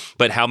me,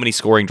 but how many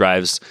scoring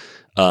drives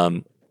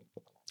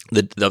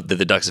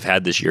the Ducks have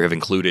had this year have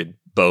included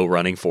Bo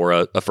running for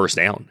a first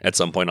down at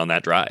some point on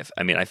that drive.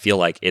 I mean, I feel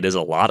like it is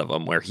a lot of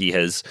them where he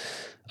has,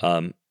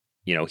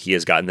 he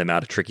has gotten them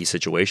out of tricky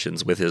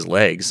situations with his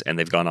legs, and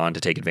they've gone on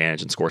to take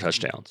advantage and score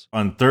touchdowns.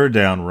 On third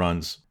down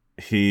runs,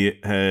 he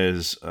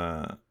has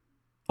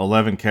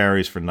 11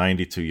 carries for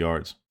 92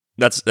 yards.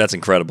 That's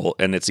incredible,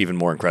 and it's even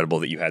more incredible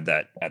that you had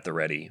that at the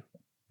ready,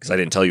 because I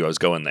didn't tell you I was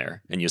going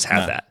there, and you just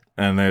have that.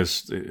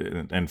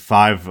 And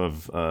five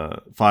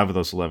of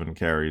those 11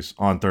 carries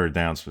on third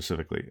down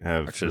specifically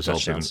have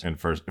resulted in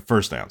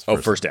first downs.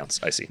 First downs.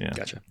 I see. Yeah.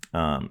 Gotcha.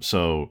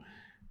 So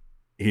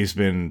he's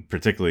been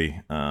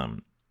particularly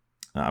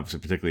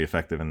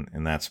effective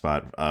in that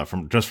spot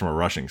from a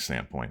rushing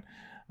standpoint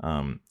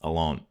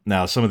alone.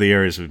 Now, some of the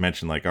areas we've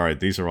mentioned, like, all right,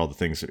 these are all the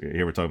things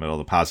here. We're talking about all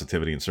the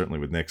positivity, and certainly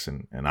with Nix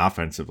and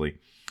offensively.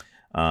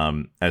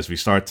 As we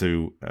start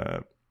to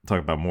talk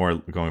about more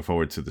going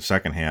forward to the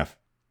second half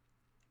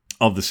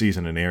of the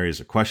season in areas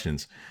of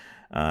questions,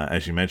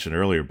 as you mentioned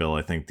earlier, Bill,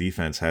 I think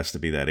defense has to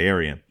be that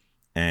area,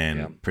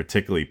 and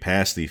particularly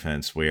pass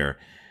defense, where,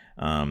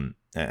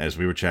 as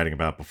we were chatting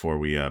about before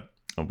we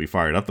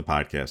fired up the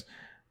podcast,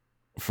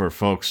 for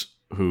folks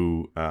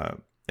who,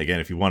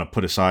 again, if you want to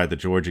put aside the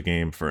Georgia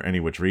game for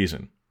any which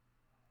reason,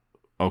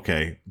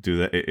 okay, do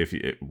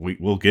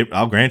that.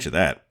 I'll grant you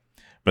that.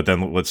 But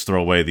then let's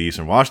throw away the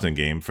Eastern Washington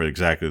game for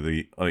exactly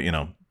the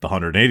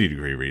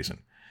 180-degree reason.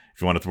 If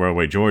you want to throw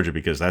away Georgia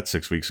because that's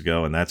 6 weeks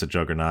ago and that's a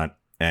juggernaut,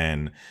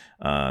 and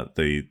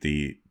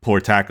the poor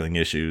tackling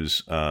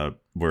issues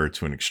were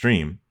to an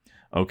extreme,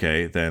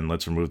 okay, then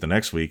let's remove the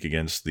next week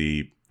against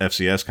the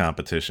FCS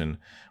competition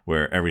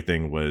where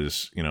everything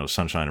was,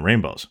 sunshine and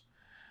rainbows.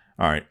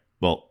 All right,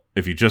 well,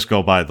 if you just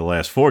go by the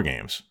last 4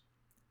 games,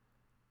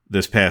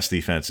 this pass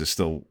defense is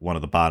still one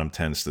of the bottom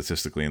 10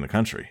 statistically in the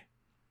country.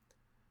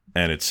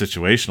 And its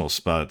situational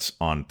spots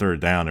on third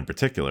down in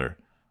particular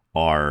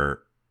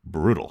are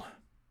brutal.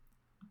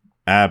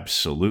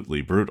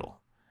 Absolutely brutal.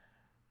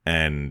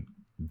 And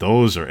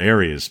those are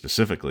areas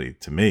specifically,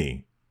 to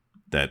me,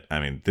 that,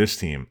 this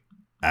team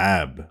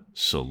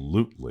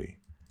absolutely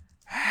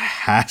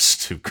has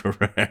to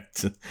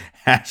correct,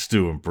 has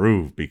to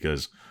improve,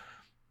 because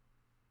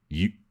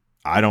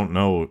I don't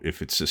know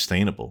if it's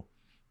sustainable.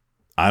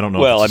 I don't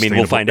know. Well,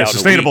 we'll find out.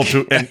 Sustainable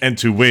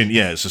to win.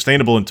 Yeah,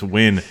 sustainable and to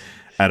win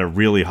at a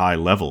really high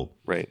level,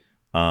 right?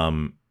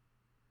 And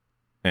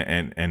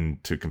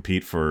to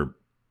compete for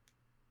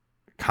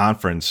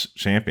conference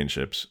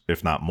championships,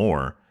 if not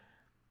more,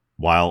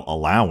 while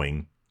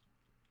allowing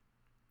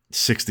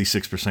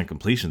 66%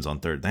 completions on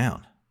third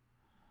down.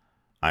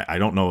 I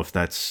don't know if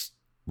that's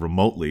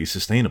remotely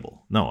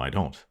sustainable. No, I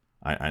don't.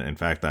 In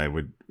fact, I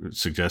would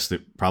suggest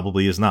it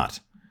probably is not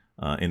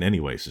in any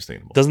way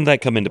sustainable. Doesn't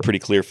that come into pretty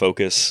clear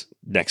focus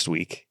next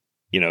week?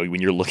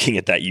 When you're looking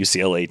at that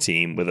UCLA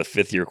team with a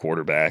 5th-year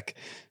quarterback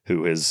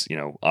who has,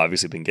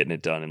 obviously been getting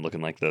it done and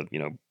looking like the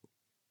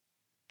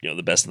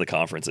best of the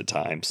conference at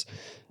times.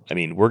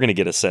 We're going to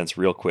get a sense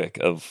real quick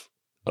of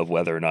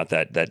whether or not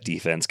that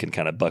defense can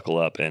kind of buckle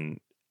up and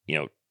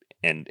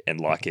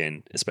lock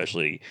in,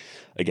 especially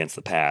against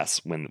the pass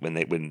when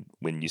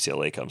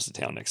UCLA comes to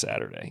town next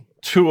Saturday.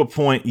 To a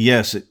point,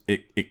 yes,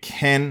 it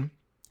can.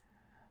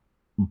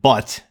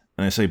 But,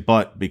 and I say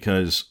but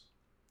because,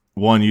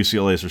 1,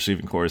 UCLA's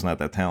receiving core is not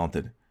that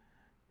talented.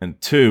 And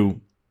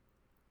 2,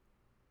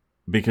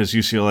 because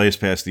UCLA's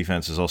pass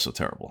defense is also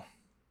terrible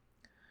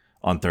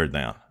on third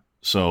down.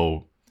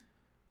 So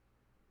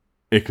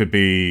it could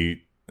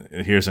be,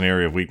 here's an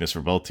area of weakness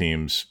for both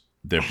teams.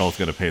 They're both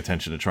going to pay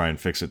attention to try and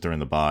fix it during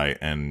the bye.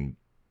 And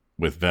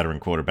with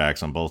veteran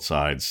quarterbacks on both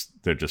sides,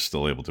 they're just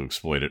still able to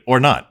exploit it or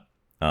not.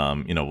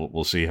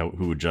 We'll see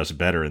who adjusts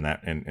better in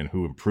that and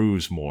who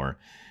improves more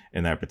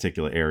in that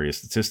particular area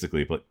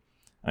statistically. But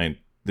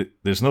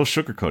there's no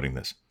sugarcoating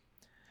this.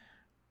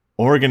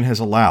 Oregon has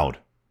allowed,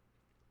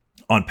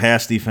 on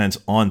pass defense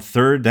on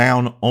third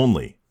down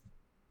only,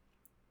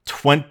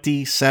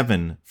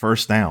 27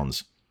 first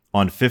downs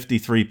on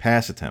 53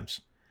 pass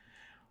attempts.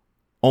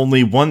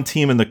 Only one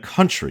team in the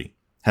country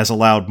has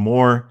allowed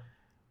more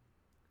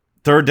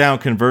third down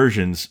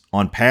conversions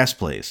on pass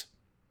plays.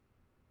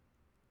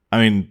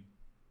 It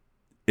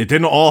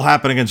didn't all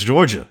happen against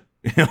Georgia.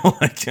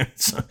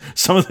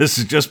 Some of this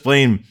is just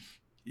plain.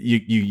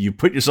 You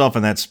put yourself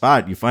in that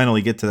spot, you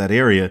finally get to that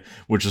area,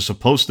 which is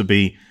supposed to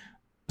be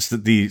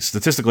the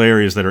statistical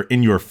areas that are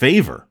in your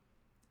favor,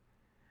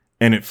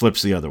 and it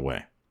flips the other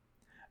way.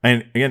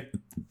 And again,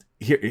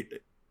 here,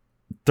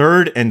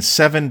 3rd and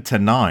 7 to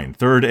 9,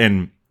 3rd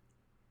and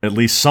at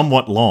least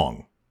somewhat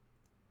long.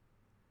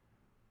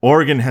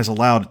 Oregon has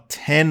allowed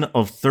 10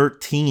 of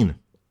 13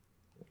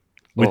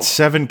 with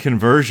 7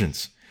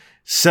 conversions.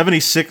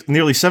 76,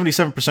 nearly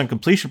 77%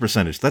 completion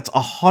percentage. That's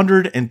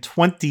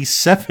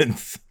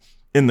 127th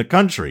in the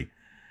country.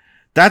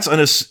 That's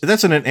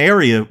in an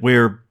area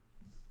where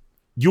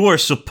you are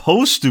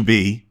supposed to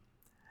be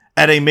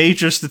at a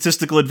major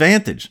statistical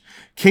advantage.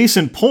 Case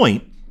in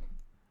point,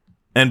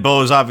 and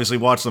Bo has obviously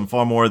watched them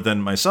far more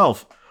than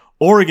myself,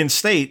 Oregon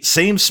State,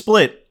 same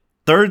split,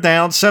 third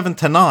down, 7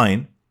 to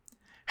 9,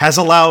 has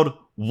allowed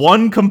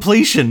 1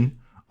 completion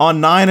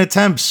on 9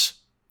 attempts.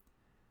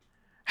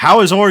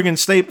 How is Oregon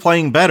State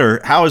playing better?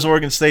 How is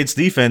Oregon State's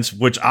defense,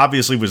 which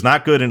obviously was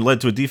not good and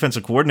led to a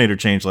defensive coordinator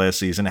change last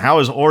season, how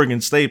is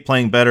Oregon State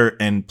playing better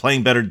and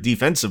playing better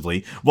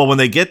defensively? Well, when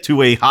they get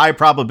to a high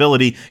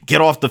probability get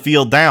off the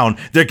field down,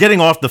 they're getting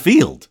off the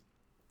field.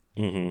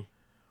 Mm-hmm.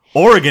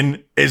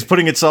 Oregon is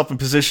putting itself in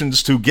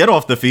positions to get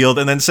off the field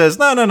and then says,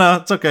 no,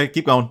 it's okay,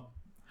 keep going.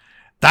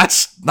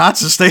 That's not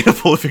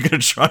sustainable if you're going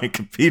to try and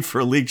compete for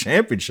a league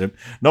championship.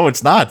 No,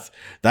 it's not.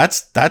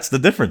 That's the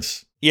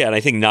difference. Yeah, and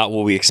I think not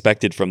what we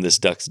expected from this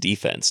Ducks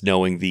defense,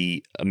 knowing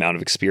the amount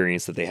of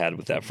experience that they had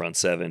with that front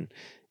seven.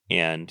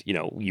 And,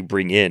 you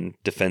bring in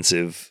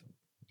defensive,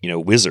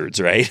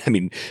 wizards, right? I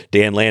mean,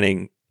 Dan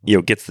Lanning,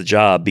 gets the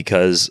job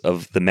because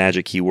of the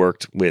magic he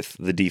worked with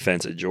the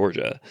defense at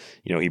Georgia.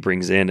 He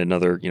brings in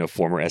another,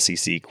 former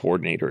SEC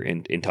coordinator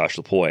in Tosh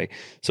Lupoi.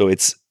 So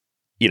it's,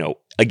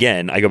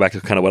 again, I go back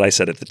to kind of what I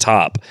said at the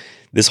top.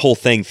 This whole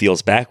thing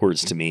feels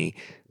backwards to me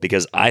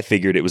because I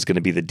figured it was going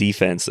to be the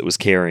defense that was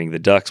carrying the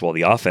Ducks while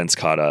the offense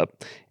caught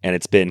up, and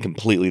it's been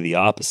completely the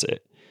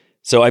opposite.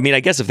 So, I mean, I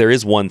guess if there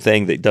is one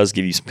thing that does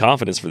give you some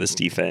confidence for this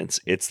defense,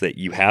 it's that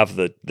you have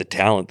the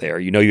talent there.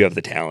 You have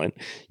the talent.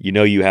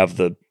 You have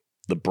the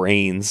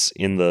brains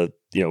in the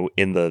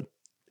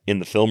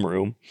film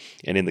room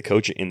and in the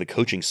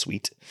coaching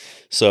suite.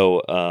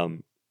 So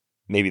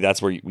maybe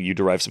that's where you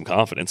derive some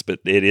confidence. But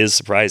it is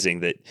surprising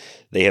that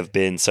they have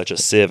been such a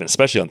sieve, and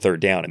especially on third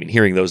down. I mean,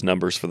 hearing those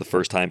numbers for the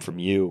first time from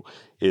you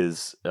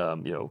is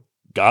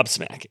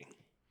gobsmacking.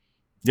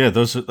 Yeah,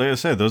 those, like I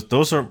said,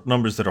 those are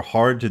numbers that are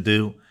hard to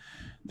do.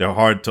 They're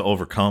hard to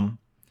overcome.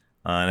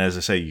 And as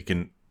I say, you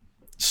can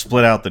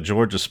split out the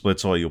Georgia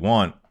splits all you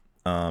want.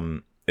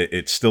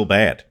 It's still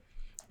bad.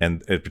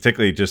 And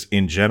particularly just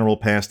in general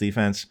pass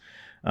defense,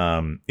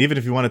 even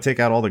if you want to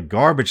take out all the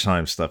garbage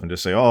time stuff and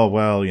just say, oh,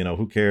 well,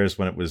 who cares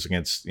when it was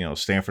against,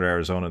 Stanford,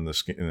 Arizona, and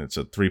it's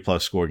a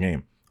 3+ score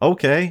game.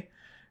 Okay.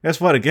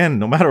 Guess what? Again,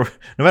 no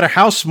matter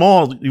how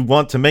small you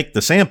want to make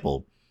the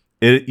sample,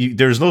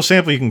 there's no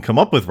sample you can come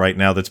up with right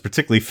now that's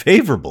particularly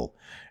favorable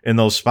in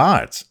those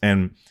spots.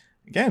 And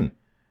again,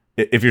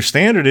 if your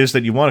standard is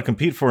that you want to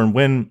compete for and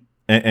win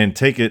and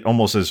take it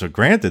almost as a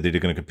granted that you're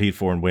going to compete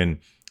for and win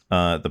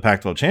the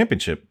Pac-12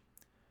 championship,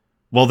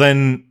 well,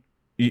 then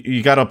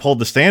you got to uphold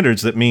the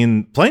standards that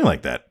mean playing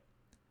like that.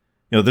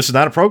 This is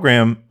not a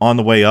program on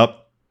the way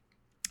up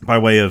by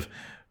way of,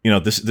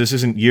 this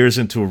isn't years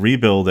into a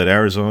rebuild at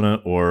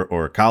Arizona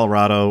or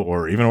Colorado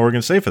or even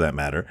Oregon State for that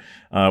matter,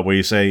 where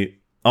you say,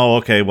 oh,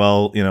 okay,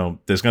 well,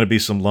 there's going to be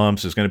some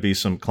lumps, there's going to be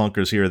some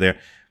clunkers here or there.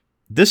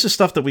 This is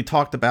stuff that we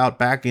talked about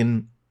back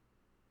in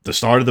the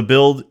start of the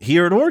build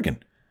here at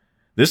Oregon.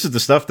 This is the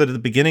stuff that at the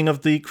beginning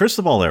of the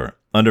Cristobal era,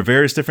 under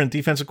various different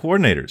defensive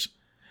coordinators.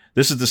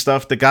 This is the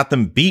stuff that got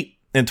them beat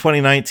in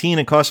 2019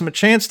 and cost them a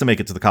chance to make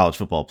it to the college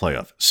football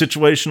playoff.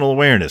 Situational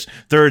awareness,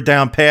 third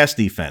down pass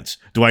defense.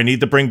 Do I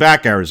need to bring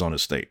back Arizona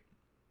State?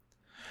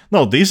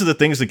 No, these are the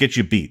things that get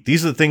you beat.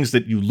 These are the things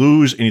that you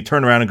lose and you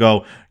turn around and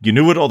go, you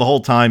knew it all the whole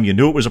time. You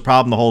knew it was a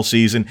problem the whole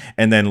season.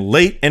 And then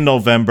late in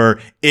November,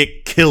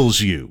 it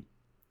kills you.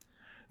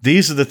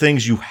 These are the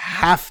things you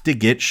have to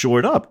get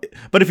shored up.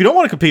 But if you don't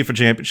want to compete for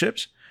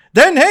championships,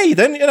 then hey,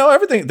 then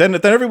everything. Then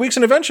every week's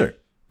an adventure.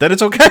 Then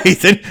it's okay.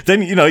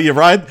 then you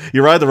ride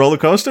the roller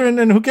coaster,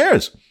 and who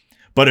cares?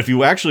 But if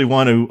you actually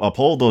want to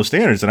uphold those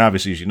standards, and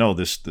obviously, as you know,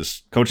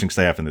 this coaching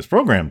staff and this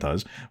program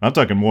does. I'm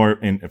talking more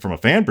from a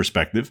fan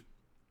perspective.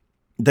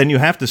 Then you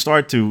have to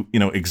start to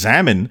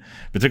examine,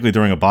 particularly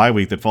during a bye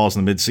week that falls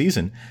in the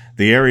midseason,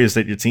 the areas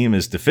that your team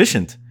is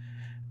deficient.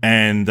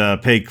 And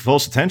pay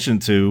close attention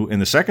to in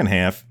the second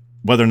half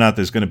whether or not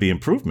there's going to be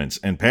improvements.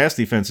 And pass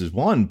defense is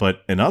one,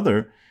 but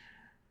another,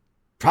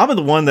 probably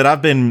the one that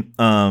I've been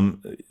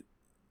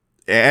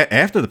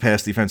after the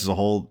pass defense as a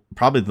whole,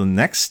 probably the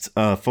next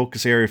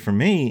focus area for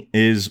me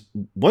is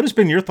what has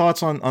been your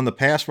thoughts on the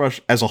pass rush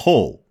as a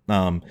whole?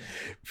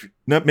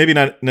 Maybe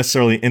not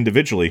necessarily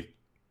individually,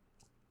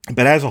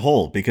 but as a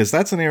whole, because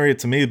that's an area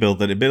to me, Bill,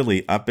 that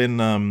admittedly I've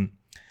been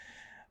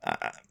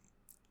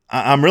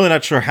I'm really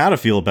not sure how to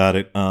feel about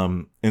it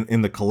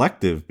in the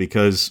collective,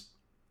 because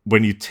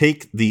when you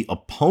take the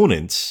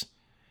opponents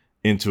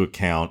into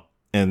account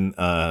and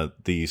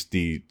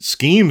the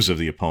schemes of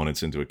the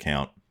opponents into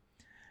account,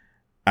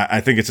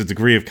 I think it's a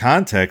degree of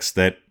context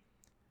that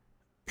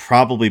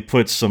probably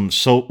puts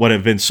what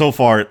have been so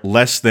far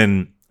less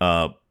than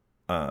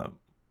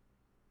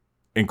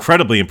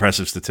incredibly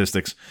impressive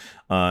statistics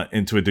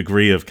into a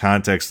degree of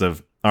context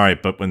of, all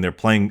right, but when they're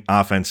playing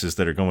offenses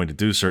that are going to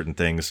do certain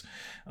things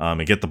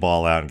and get the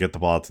ball out and get the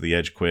ball to the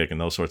edge quick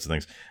and those sorts of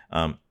things,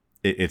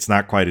 it's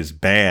not quite as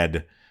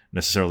bad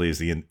necessarily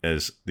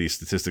as the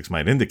statistics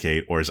might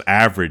indicate, or as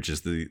average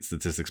as the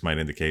statistics might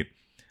indicate.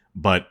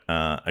 But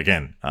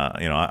again,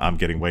 I'm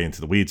getting way into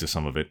the weeds of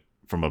some of it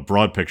from a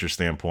broad picture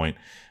standpoint.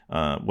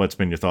 What's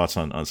been your thoughts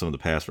on some of the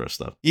pass rush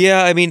stuff?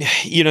 Yeah, I mean,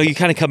 you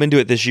kind of come into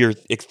it this year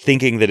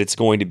thinking that it's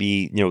going to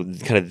be,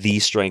 kind of the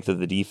strength of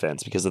the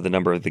defense because of the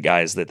number of the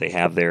guys that they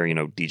have there.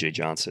 DJ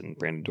Johnson,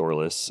 Brandon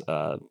Dorlus,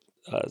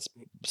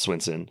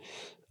 Swinson,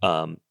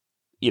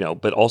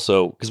 but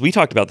also because we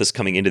talked about this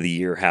coming into the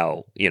year,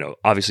 how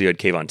obviously you had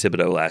Kayvon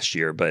Thibodeau last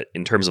year, but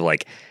in terms of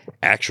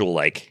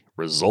actual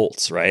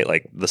results, right?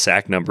 The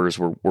sack numbers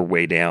were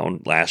way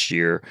down last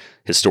year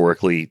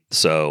historically.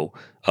 So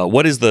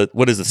what is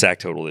the sack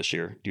total this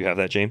year? Do you have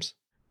that, James?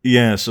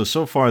 Yeah.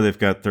 So far they've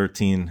got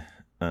 13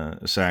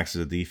 sacks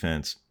as a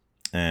defense,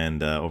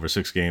 and over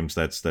 6 games,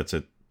 that's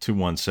at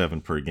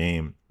 217 per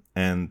game.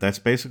 and that's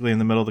basically in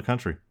the middle of the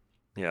country.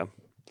 Yeah.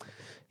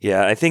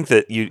 Yeah, I think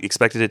that you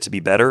expected it to be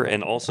better,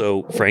 and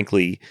also,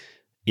 frankly,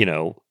 you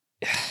know,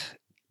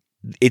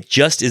 it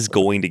just is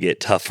going to get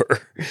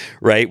tougher,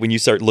 right? When you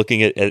start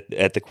looking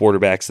at the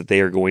quarterbacks that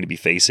they are going to be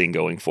facing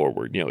going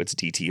forward. You know, it's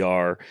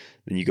DTR,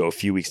 then you go a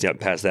few weeks down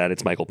past that,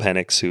 it's Michael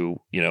Penix, who,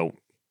 you know,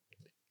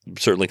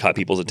 certainly caught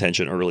people's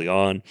attention early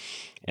on,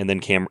 and then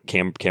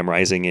Cam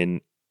Rising in,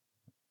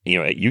 you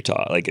know, at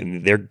Utah. Like,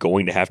 and they're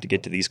going to have to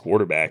get to these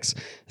quarterbacks,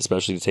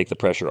 especially to take the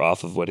pressure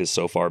off of what has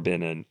so far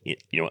been an, you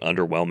know,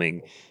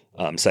 underwhelming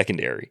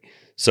secondary.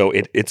 So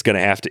it's gonna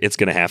have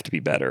to be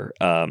better.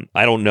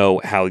 I don't know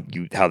how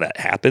that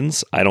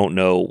happens. I don't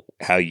know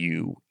how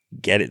you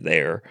get it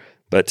there.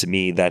 But to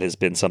me, that has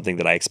been something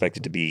that I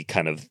expected to be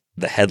kind of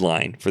the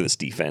headline for this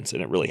defense,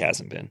 and it really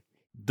hasn't been.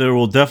 There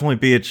will definitely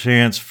be a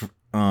chance for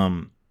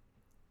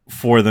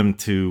them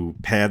to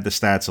pad the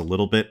stats a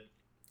little bit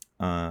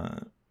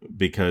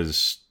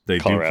because they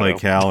Colorado. do play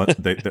Cal,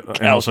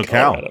 and also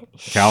Colorado.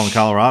 Cal and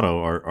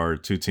Colorado are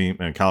two teams,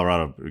 and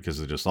Colorado because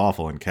they're just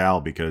awful, and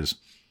Cal because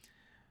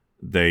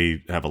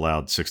they have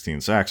allowed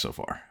 16 sacks so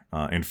far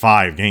in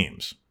 5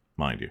 games,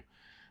 mind you.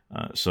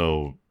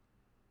 So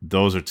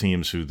those are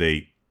teams who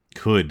they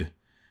could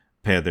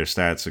pad their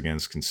stats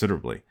against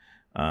considerably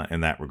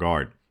in that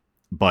regard.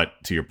 But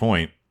to your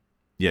point,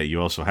 yeah, you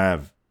also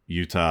have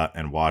Utah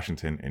and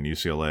Washington and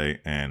UCLA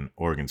and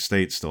Oregon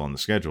State still on the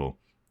schedule.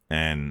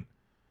 And,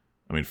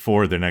 I mean,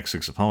 4 of their next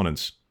 6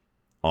 opponents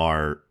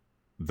are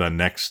the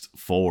next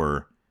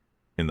 4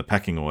 in the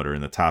pecking order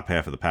in the top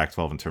half of the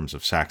Pac-12 in terms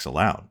of sacks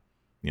allowed.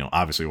 You know,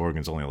 obviously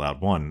Oregon's only allowed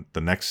 1.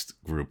 The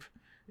next group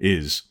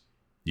is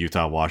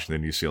Utah,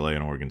 Washington, UCLA,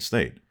 and Oregon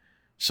State.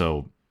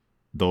 So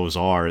those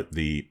are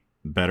the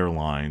better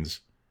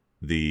lines,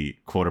 the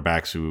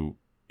quarterbacks who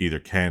either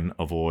can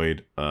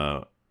avoid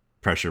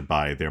pressure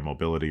by their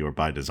mobility or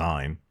by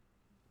design.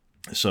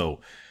 So,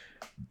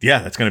 yeah,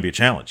 that's going to be a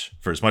challenge.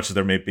 For as much as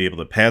they may be able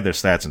to pad their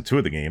stats in 2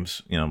 of the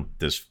games, you know,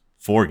 there's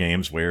 4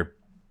 games where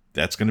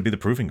that's going to be the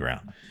proving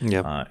ground.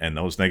 Yeah. And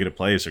those negative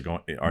plays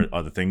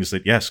are the things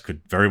that, yes,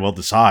 could very well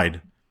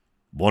decide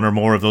one or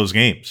more of those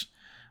games.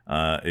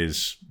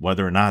 Is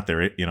whether or not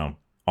they're, you know,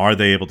 are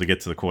they able to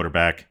get to the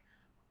quarterback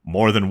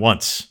more than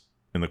once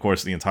in the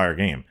course of the entire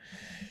game?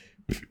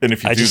 And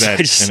if you do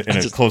that in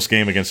a close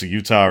game against a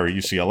Utah or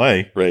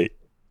UCLA, right,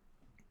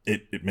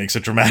 it makes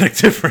a dramatic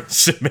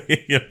difference. It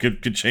may, you know,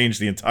 could change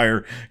the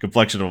entire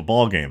complexion of a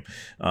ball game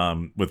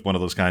with one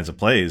of those kinds of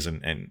plays.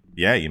 And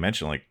yeah, you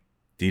mentioned like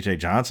DJ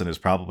Johnson has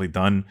probably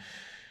done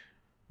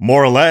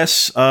more or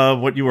less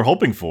what you were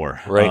hoping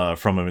for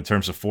from him in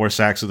terms of 4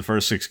 sacks of the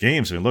first 6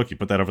 games. I mean, look, you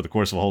put that over the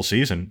course of a whole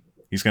season,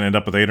 he's going to end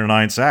up with 8 or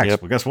 9 sacks.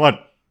 Yep. Well, guess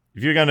what?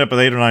 If you're going to end up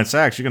with 8 or 9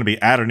 sacks, you're going to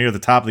be at or near the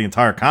top of the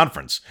entire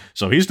conference.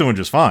 So he's doing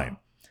just fine.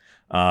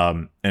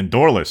 And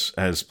Dorlus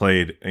has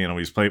played, you know,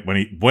 he's played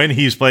when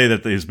he's played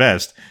at his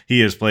best, he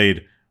has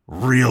played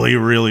really,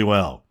 really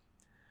well.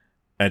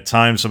 At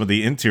times, some of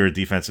the interior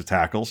defensive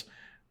tackles,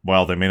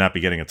 while they may not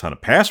be getting a ton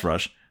of pass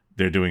rush,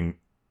 they're doing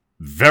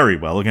very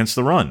well against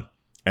the run.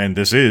 And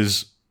this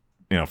is,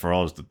 you know, for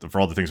all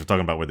the things we're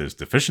talking about where there's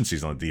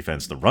deficiencies on the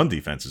defense, the run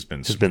defense has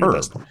been superb. Been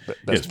the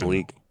best in the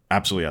league.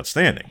 Absolutely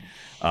outstanding.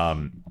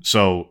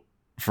 So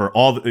for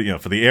all the, you know,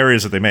 for the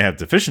areas that they may have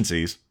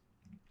deficiencies,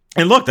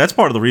 and look, that's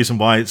part of the reason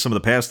why some of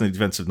the pass and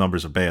defensive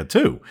numbers are bad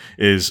too,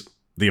 is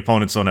the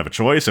opponents don't have a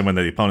choice, and when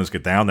the opponents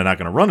get down, they're not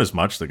going to run as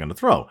much, they're going to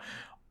throw.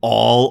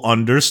 All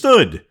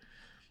understood.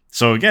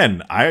 So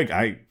again,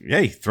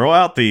 hey, throw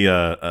out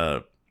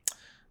the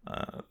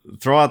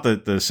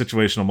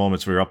situational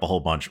moments where you're up a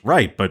whole bunch,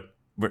 right? But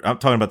I'm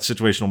talking about the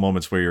situational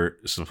moments where you're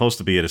supposed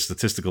to be at a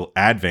statistical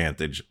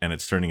advantage and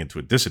it's turning into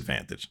a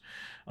disadvantage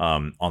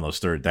on those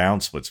third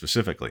down splits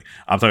specifically.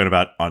 I'm talking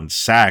about on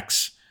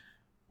sacks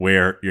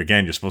where you're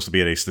supposed to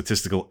be at a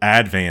statistical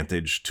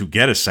advantage to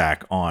get a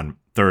sack on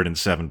 3rd and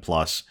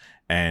 7+,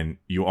 and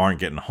you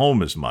aren't getting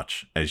home as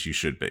much as you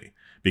should be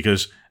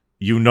because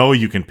you know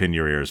you can pin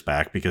your ears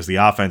back because the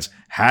offense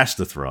has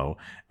to throw,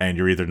 and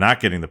you're either not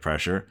getting the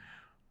pressure,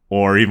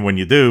 or even when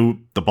you do,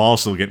 the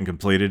ball's still getting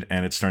completed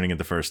and it's turning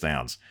into first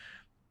downs.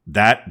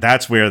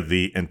 That's where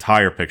the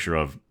entire picture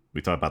of,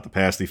 we talk about the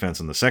pass defense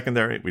in the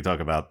secondary, we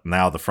talk about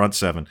now the front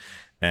 7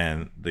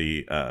 and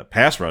the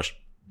pass rush.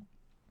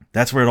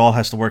 That's where it all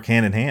has to work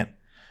hand in hand.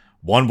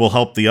 One will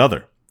help the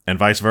other, and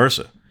vice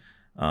versa.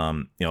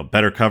 You know,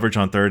 better coverage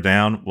on 3rd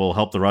down will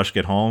help the rush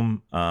get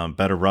home.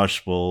 Better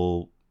rush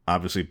will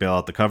obviously bail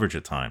out the coverage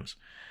at times.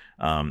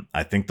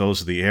 I think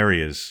those are the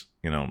areas,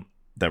 you know,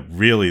 that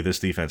really this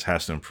defense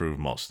has to improve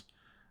most.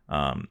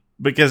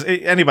 Because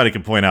anybody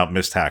can point out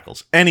missed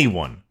tackles.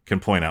 Anyone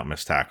can point out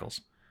missed tackles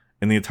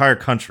in the entire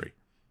country.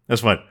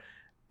 That's what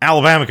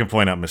Alabama can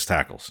point out missed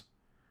tackles.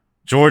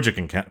 Georgia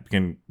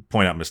can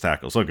point out missed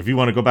tackles. Look, if you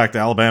want to go back to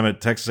Alabama,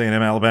 Texas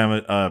A&M,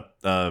 Alabama,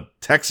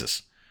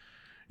 Texas,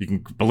 you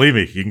can, believe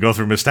me, you can go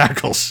through missed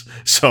tackles.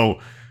 So,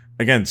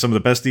 again, some of the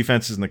best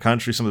defenses in the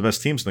country, some of the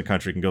best teams in the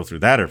country can go through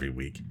that every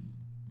week.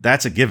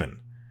 That's a given.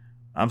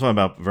 I'm talking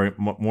about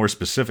more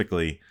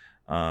specifically,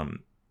 and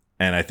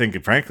And I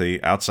think,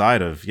 frankly,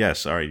 outside of,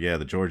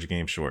 the Georgia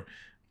game, sure.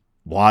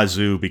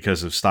 Wazoo,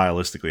 because of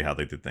stylistically how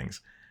they did things.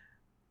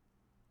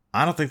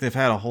 I don't think they've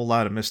had a whole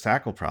lot of missed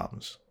tackle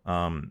problems.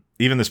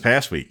 Even this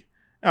past week.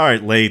 All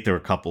right, late, there were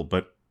a couple,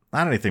 but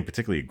not anything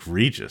particularly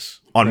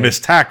egregious on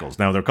missed tackles.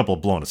 Now, there are a couple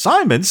of blown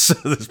assignments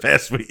this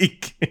past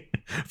week,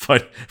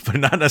 but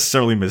not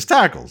necessarily missed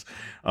tackles.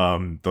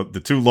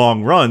 The two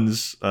long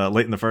runs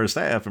late in the first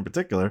half in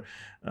particular,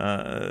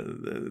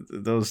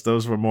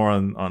 those were more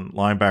on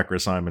linebacker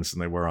assignments than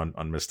they were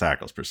on missed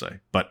tackles per se.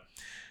 But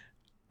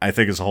I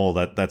think as a whole,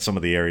 that's some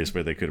of the areas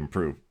where they could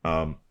improve.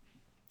 To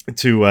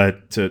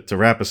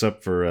wrap us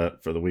up for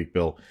the week,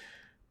 Bill,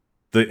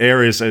 the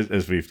areas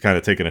as we've kind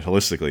of taken it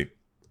holistically,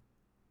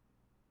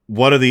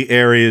 what are the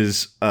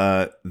areas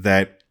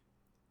that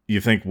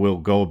you think will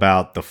go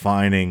about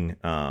defining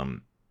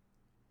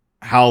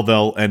how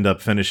they'll end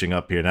up finishing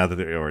up here now that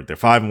they're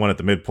 5-1 at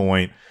the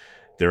midpoint?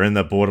 They're in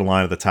the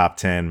borderline of the top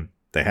 10.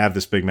 They have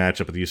this big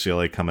matchup with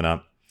UCLA coming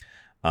up.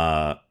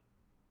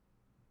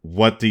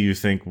 What do you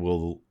think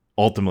will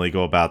ultimately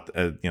go about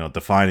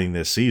defining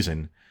this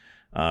season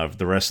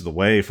the rest of the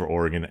way for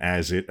Oregon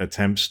as it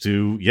attempts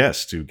to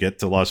get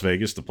to Las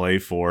Vegas to play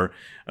for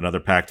another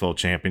Pac-12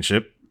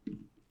 championship?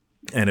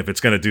 And if it's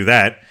going to do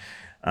that,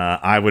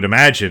 I would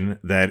imagine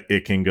that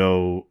it can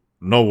go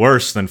no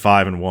worse than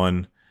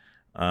 5-1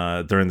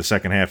 during the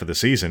second half of the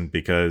season,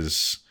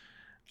 because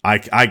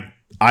I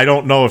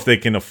don't know if they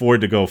can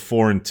afford to go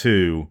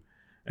 4-2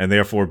 and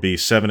therefore be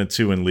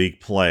 7-2 in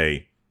league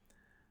play.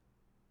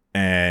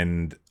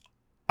 And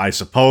I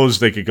suppose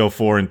they could go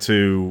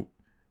 4-2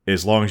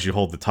 as long as you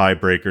hold the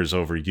tiebreakers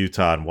over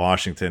Utah and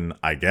Washington,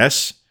 I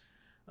guess.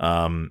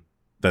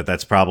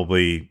 That's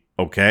probably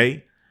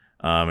okay.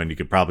 And you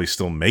could probably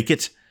still make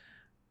it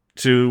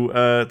to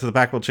the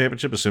Pac-12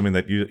 championship, assuming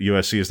that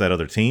USC is that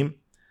other team.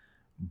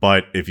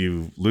 But if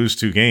you lose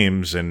two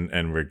games and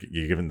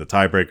you're given the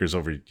tiebreakers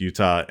over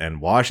Utah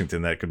and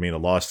Washington, that could mean a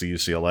loss to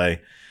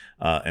UCLA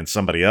and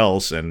somebody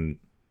else, and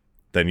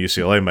then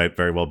UCLA might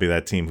very well be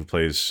that team who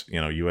plays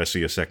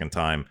USC a second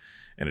time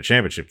in a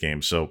championship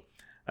game. So,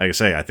 like I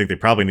say, I think they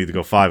probably need to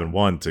go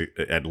 5-1 to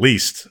at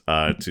least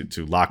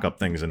to lock up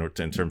things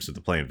in terms of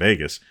the play in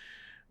Vegas.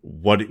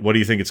 What do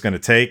you think it's going to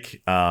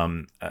take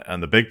on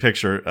the big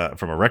picture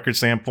from a record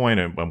standpoint,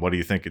 and what do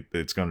you think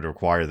it's going to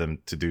require them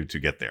to do to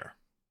get there?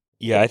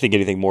 Yeah, I think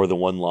anything more than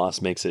one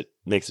loss makes it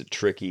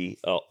tricky.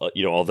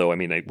 Although I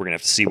mean, we're gonna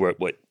have to see what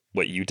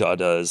Utah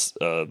does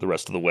the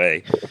rest of the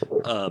way.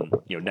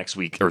 Next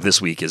week or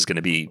this week is going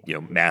to be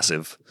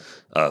massive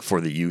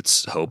for the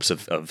Utes' hopes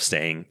of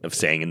staying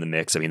in the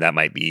mix. I mean, that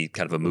might be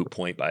kind of a moot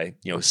point by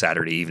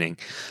Saturday evening.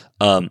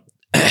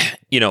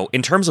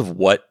 In terms of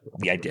what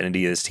the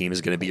identity of this team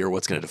is going to be or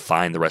what's going to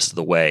define the rest of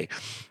the way,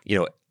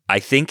 I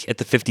think at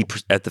the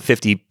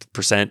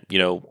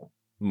 50%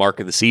 mark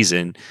of the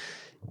season,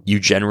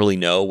 you generally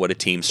know what a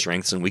team's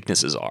strengths and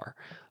weaknesses are.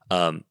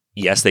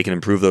 Yes, they can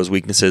improve those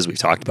weaknesses. We've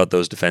talked about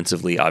those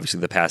defensively.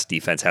 Obviously, the pass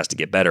defense has to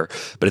get better,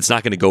 but it's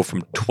not going to go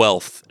from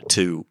 12th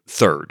to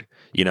 3rd.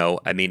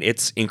 I mean,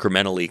 it's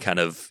incrementally kind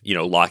of,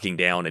 locking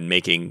down and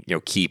making,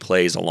 key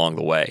plays along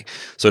the way.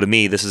 So to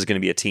me, this is going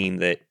to be a team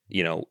that,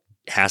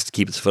 has to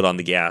keep its foot on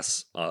the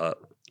gas, on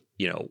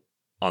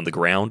the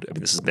ground. I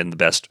mean, this has been the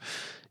best,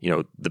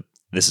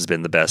 this has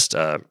been the best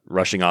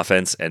rushing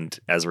offense, and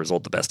as a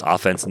result, the best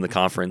offense in the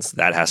conference.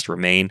 That has to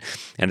remain,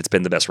 and it's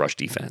been the best rush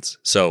defense.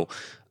 So,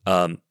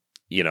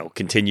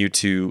 continue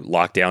to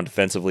lock down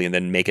defensively and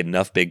then make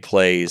enough big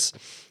plays,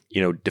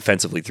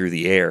 defensively through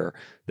the air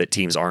that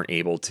teams aren't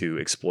able to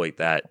exploit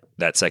that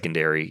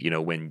secondary,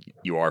 when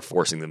you are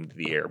forcing them to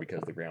the air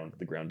because the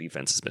ground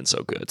defense has been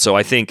so good. So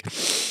I think,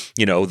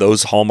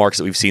 those hallmarks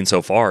that we've seen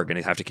so far are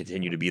going to have to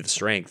continue to be the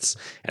strengths,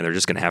 and they're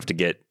just going to have to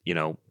get,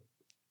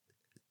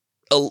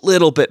 a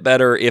little bit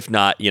better, if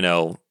not,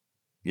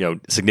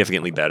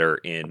 significantly better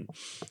in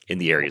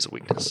the areas of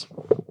weakness.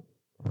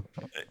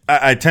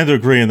 I tend to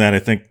agree in that. I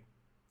think,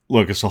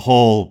 look, as a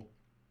whole,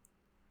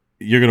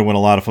 you're going to win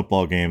a lot of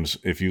football games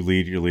if you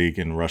lead your league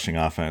in rushing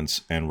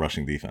offense and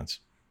rushing defense.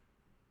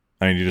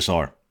 I mean, you just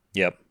are.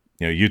 Yep.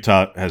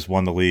 Utah has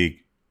won the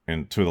league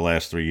in 2 of the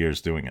last 3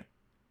 years doing it.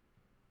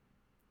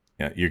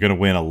 Yeah, you're going to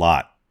win a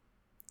lot.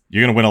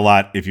 You're going to win a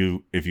lot if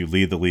you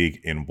lead the league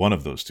in one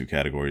of those two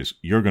categories.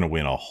 You're going to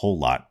win a whole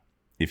lot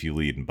if you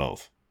lead in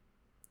both.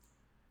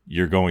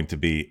 You're going to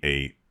be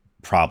a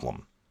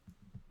problem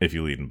if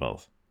you lead in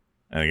both.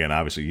 And again,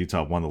 obviously,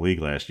 Utah won the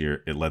league last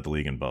year. It led the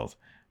league in both.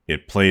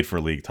 It played for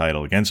a league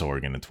title against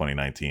Oregon in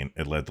 2019.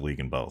 It led the league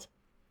in both.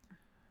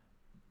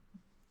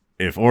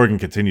 If Oregon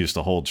continues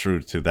to hold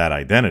true to that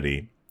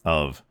identity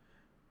of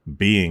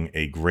being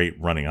a great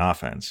running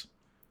offense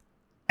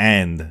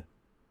and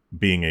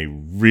being a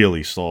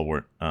really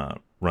stalwart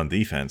run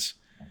defense,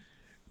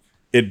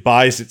 it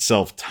buys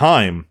itself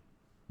time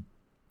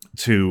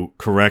to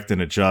correct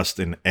and adjust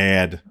and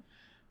add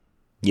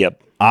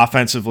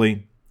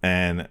offensively,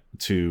 and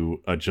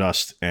to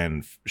adjust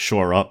and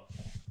shore up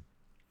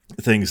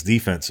things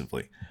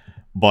defensively.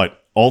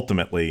 But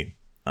ultimately,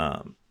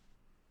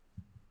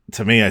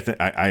 to me, I think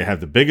I have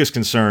the biggest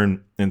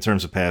concern in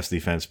terms of pass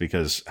defense,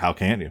 because how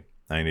can you?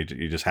 I mean,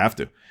 you just have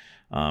to,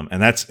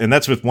 and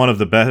that's with one of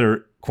the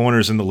better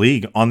corners in the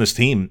league on this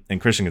team in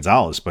Christian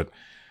Gonzalez. But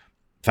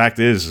fact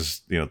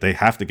is they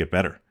have to get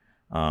better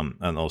on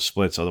those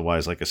splits.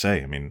 Otherwise, like I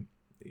say, I mean,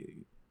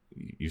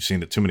 you've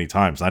seen it too many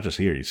times. Not just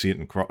here, you see it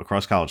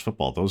across college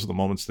football. Those are the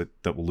moments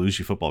that will lose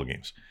you football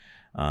games,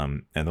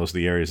 and those are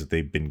the areas that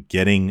they've been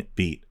getting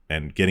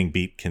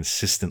beat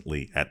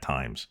consistently at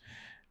times,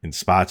 in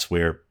spots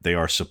where they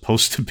are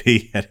supposed to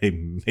be at a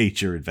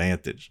major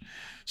advantage.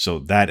 So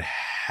that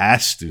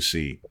has to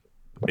see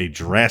a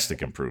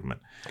drastic improvement.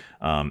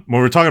 When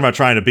we're talking about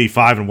trying to be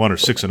 5-1 or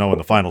 6-0 in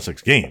the final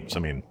 6 games, I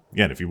mean,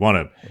 again, if you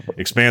want to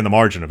expand the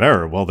margin of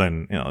error, well,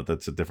 then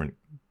that's a different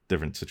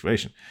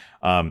situation.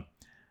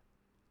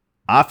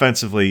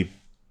 Offensively,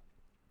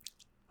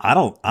 I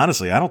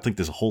don't think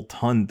there's a whole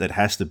ton that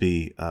has to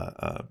be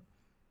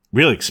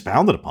really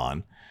expounded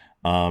upon.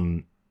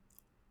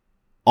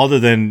 Other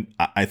than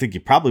I think you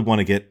probably want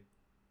to get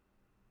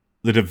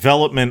the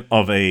development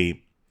of whether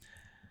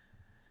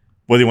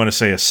you want to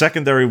say a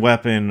secondary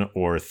weapon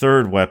or a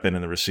third weapon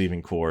in the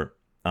receiving core.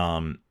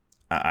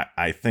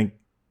 I think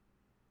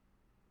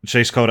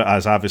Chase Cota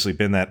has obviously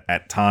been that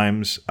at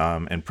times,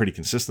 and pretty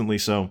consistently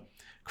so.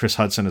 Chris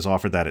Hudson has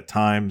offered that at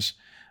times,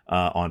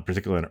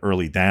 particularly on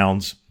early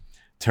downs.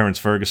 Terrence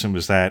Ferguson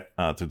was that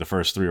through the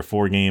first 3 or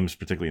 4 games,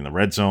 particularly in the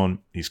red zone.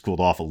 He's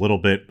cooled off a little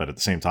bit, but at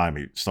the same time,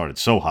 he started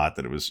so hot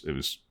that it was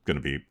going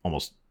to be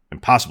almost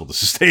impossible to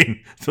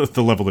sustain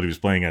the level that he was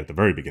playing at the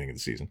very beginning of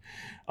the season.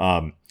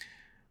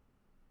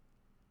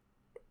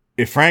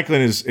 If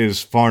Franklin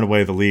is far and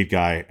away the lead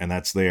guy, and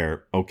that's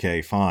there,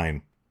 okay,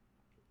 fine.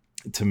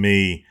 To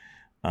me,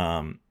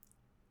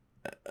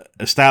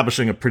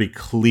 establishing a pretty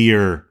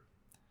clear,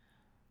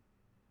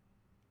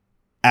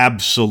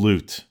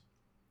 absolute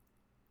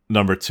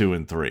number 2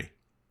 and 3.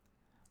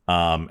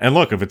 And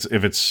look, if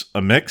it's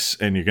a mix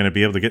and you're going to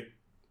be able to get,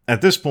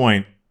 at this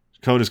point,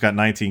 Coda's got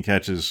 19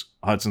 catches,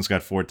 Hudson's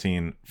got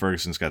 14,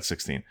 Ferguson's got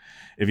 16.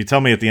 If you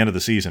tell me at the end of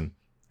the season,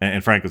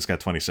 and Franklin's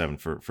got 27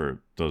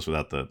 for those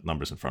without the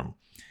numbers in front of them.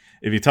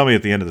 If you tell me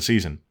at the end of the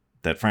season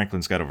that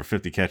Franklin's got over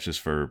 50 catches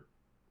for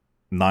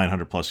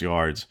 900 plus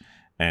yards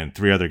and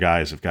 3 other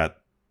guys have got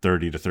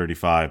 30 to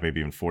 35, maybe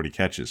even 40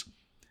 catches,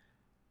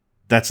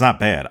 that's not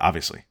bad,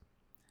 obviously.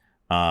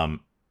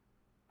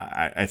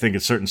 I think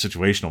at certain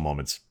situational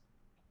moments,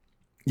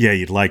 yeah,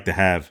 you'd like to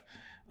have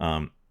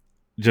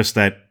just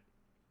that,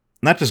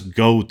 not just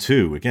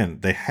go-to. Again,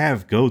 they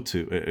have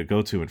go-to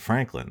in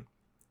Franklin.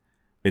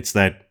 It's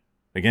that,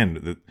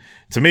 again,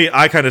 to me,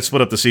 I kind of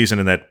split up the season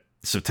in that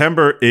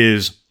September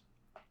is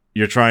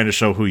you're trying to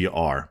show who you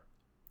are.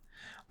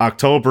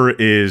 October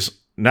is,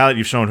 now that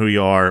you've shown who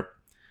you are,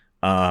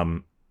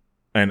 and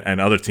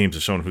other teams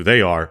have shown who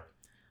they are,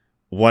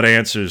 what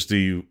answers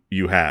do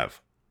you have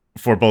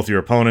for both your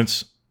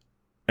opponents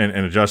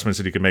and adjustments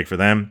that you can make for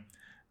them,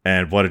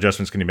 and what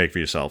adjustments can you make for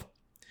yourself?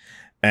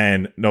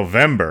 And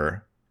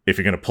November, if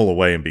you're going to pull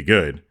away and be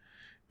good,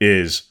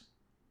 is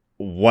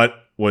what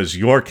was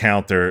your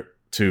counter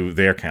to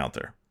their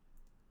counter?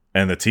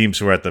 And the teams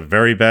who are at the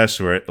very best,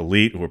 who are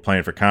elite, who are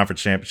playing for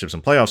conference championships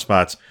and playoff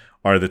spots,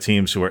 are the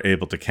teams who are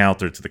able to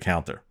counter to the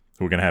counter,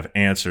 who are going to have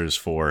answers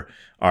for,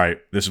 all right,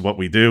 this is what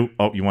we do.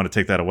 Oh, you want to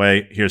take that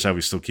away? Here's how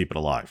we still keep it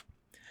alive.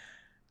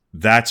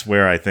 That's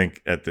where I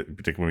think,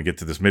 particularly when we get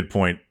to this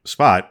midpoint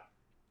spot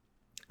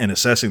and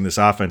assessing this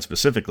offense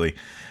specifically,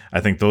 I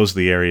think those are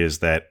the areas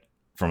that,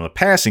 from a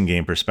passing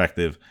game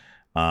perspective,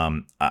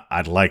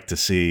 I'd like to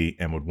see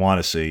and would want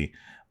to see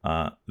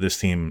this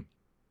team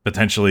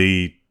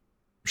potentially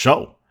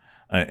show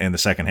in the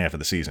second half of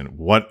the season.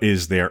 What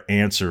is their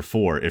answer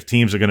for? If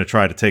teams are going to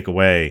try to take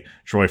away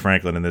Troy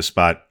Franklin in this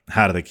spot,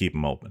 how do they keep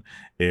him open?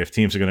 If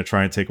teams are going to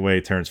try and take away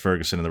Terrence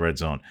Ferguson in the red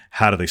zone,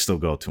 how do they still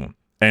go to him?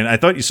 And I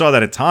thought you saw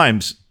that at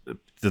times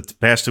the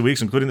past 2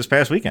 weeks, including this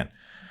past weekend.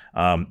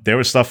 There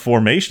was stuff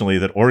formationally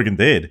that Oregon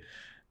did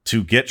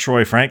to get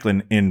Troy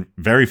Franklin in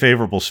very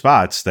favorable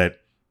spots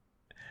that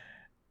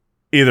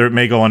either it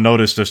may go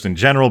unnoticed just in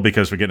general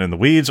because we're getting in the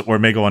weeds, or it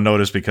may go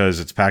unnoticed because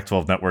it's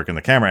Pac-12 network and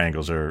the camera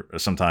angles are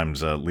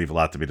sometimes leave a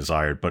lot to be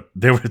desired. But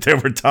there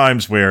were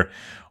times where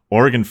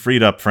Oregon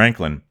freed up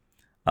Franklin.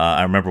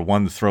 I remember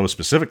one throw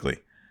specifically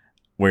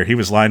where he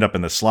was lined up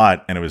in the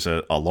slot and it was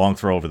a long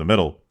throw over the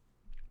middle,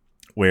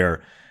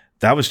 where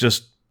that was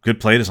just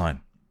good play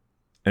design.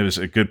 It was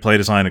a good play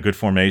design, a good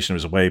formation. It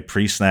was a way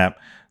pre-snap,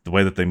 the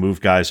way that they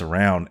moved guys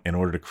around in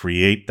order to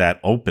create that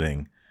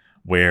opening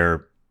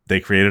where they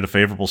created a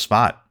favorable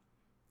spot,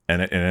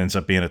 and it ends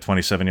up being a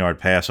 27-yard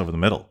pass over the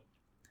middle.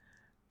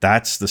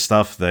 That's the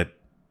stuff that,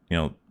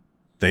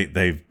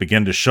 they've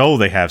begun to show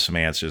they have some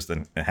answers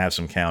and have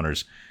some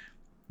counters.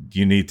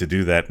 You need to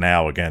do that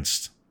now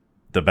against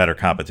the better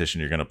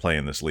competition you're going to play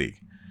in this league.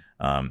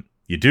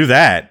 You do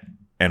that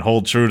and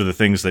hold true to the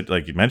things that,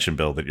 like you mentioned,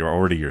 Bill, that you're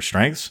already your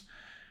strengths,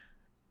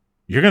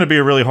 you're going to be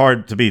a really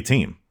hard to beat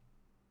team.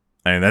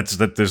 I mean,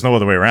 there's no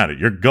other way around it.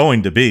 You're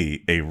going to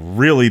be a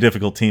really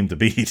difficult team to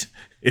beat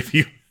if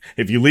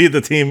if you lead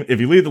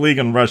the league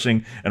in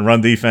rushing and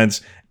run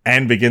defense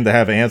and begin to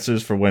have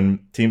answers for when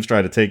teams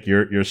try to take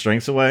your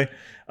strengths away,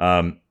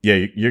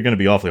 you're going to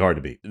be awfully hard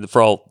to beat.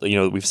 For all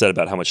we've said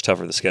about how much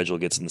tougher the schedule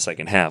gets in the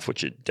second half,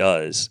 which it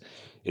does,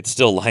 it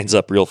still lines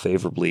up real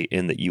favorably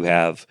in that you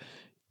have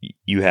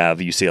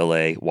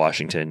UCLA,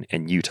 Washington,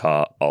 and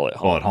Utah all at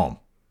home. All at home.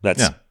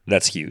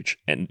 That's huge,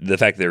 and the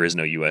fact there is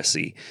no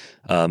USC.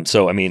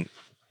 So I mean,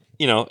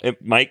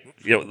 it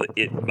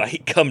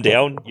might come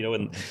down.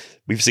 And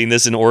we've seen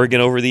this in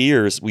Oregon over the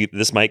years.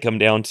 This might come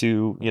down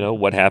to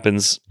what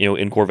happens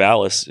in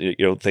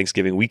Corvallis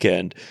Thanksgiving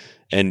weekend,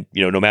 and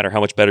no matter how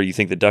much better you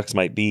think the Ducks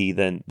might be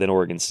than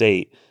Oregon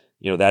State,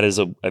 that is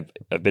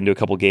I've been to a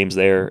couple games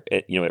there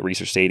at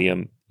Reser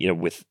Stadium.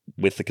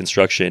 With the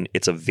construction,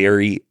 it's a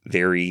very,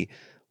 very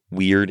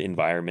weird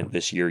environment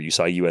this year. You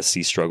saw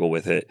USC struggle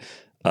with it.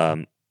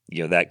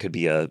 That could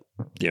be a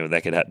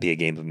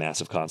game of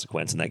massive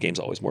consequence, and that game's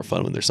always more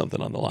fun when there's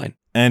something on the line.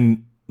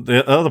 And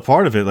the other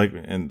part of it,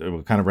 and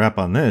we'll kind of wrap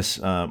on this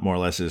more or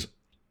less, is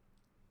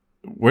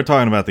we're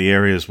talking about the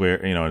areas where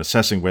and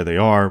assessing where they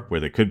are, where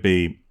they could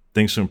be,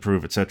 things to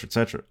improve, et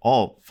cetera,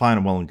 all fine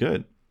and well and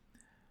good.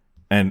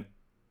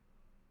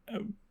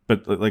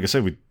 But like I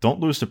said, we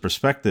don't lose the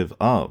perspective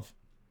of,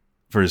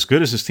 for as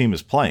good as this team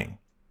is playing,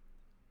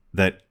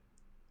 that,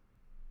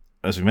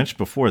 as we mentioned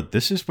before,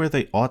 this is where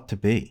they ought to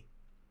be.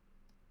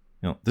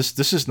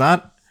 This is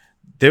not.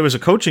 There was a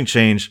coaching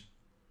change,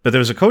 but there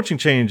was a coaching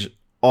change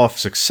off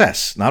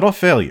success, not off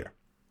failure.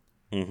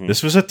 Mm-hmm.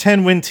 This was a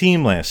 10-win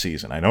team last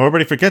season. I know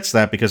everybody forgets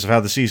that because of how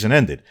the season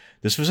ended.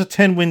 This was a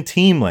 10-win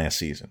team last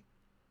season.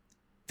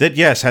 That,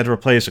 yes, had to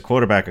replace a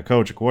quarterback, a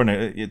coach, a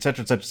coordinator, et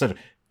cetera, et cetera, et cetera.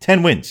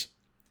 10 wins.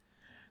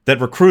 That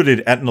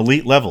recruited at an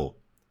elite level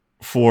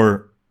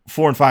for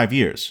 4 and 5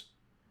 years.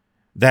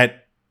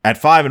 That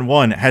at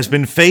 5-1 has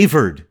been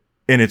favored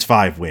in its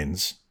 5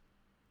 wins.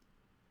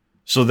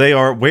 So they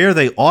are where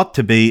they ought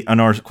to be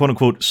and are, quote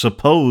unquote,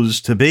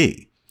 supposed to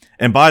be.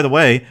 And by the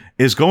way,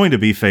 is going to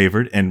be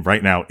favored, and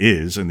right now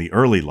is in the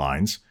early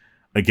lines,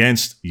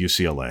 against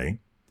UCLA.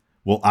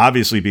 Will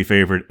obviously be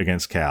favored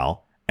against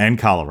Cal and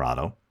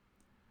Colorado.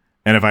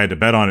 And if I had to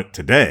bet on it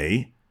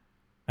today,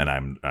 and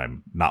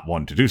I'm not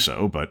one to do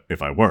so, but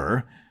if I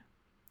were,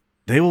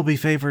 they will be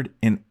favored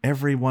in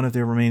every one of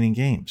their remaining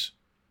games.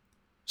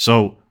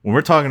 So when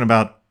we're talking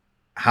about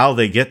how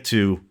they get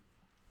to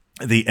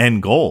the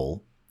end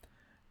goal,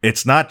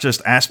 it's not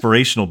just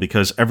aspirational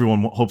because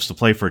everyone hopes to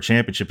play for a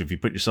championship if you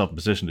put yourself in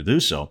position to do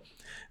so.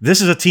 This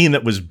is a team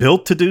that was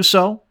built to do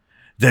so,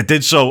 that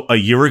did so a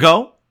year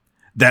ago,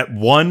 that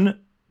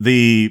won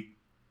the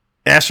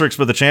asterisk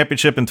for the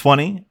championship in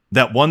 20,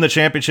 that won the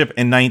championship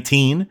in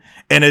 19,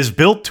 and is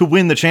built to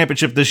win the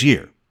championship this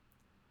year.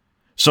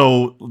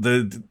 So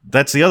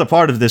that's the other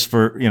part of this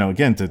for,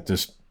 again, to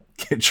just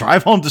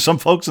drive home to some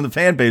folks in the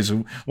fan base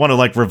who want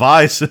to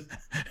revise and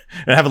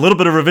have a little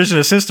bit of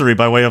revisionist history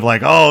by way of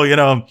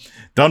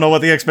don't know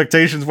what the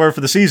expectations were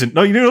for the season.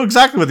 No, you know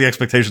exactly what the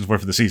expectations were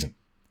for the season.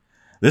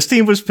 This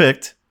team was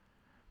picked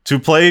to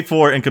play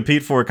for and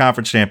compete for a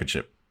conference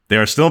championship. They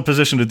are still in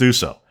position to do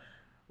so.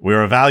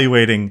 We're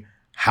evaluating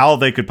how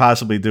they could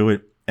possibly do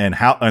it and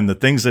the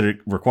things that are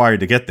required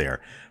to get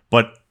there.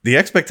 But the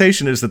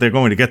expectation is that they're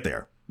going to get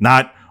there,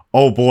 not,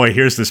 oh boy,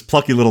 here's this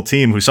plucky little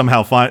team who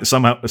somehow,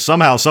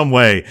 some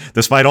way,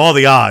 despite all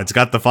the odds,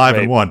 got the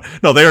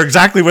 5-1. No, they're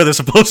exactly where they're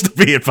supposed to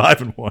be at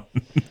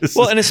 5-1.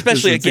 Well, and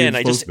especially again,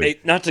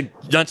 not to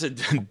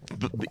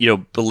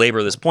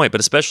belabor this point,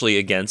 but especially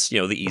against the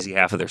easy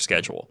half of their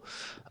schedule.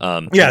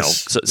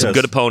 Yes, some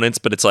good opponents,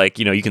 but it's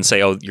you can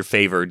say, oh, you're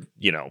favored.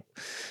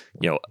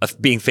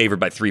 Being favored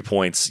by 3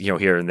 points,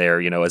 here and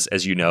there, as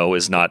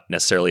is not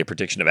necessarily a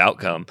prediction of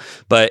outcome,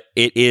 but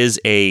it is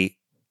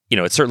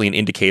it's certainly an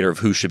indicator of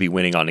who should be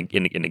winning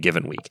in a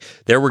given week.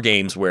 There were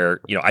games where,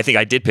 I think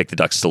I did pick the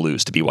Ducks to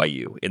lose to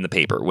BYU in the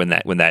paper when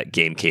that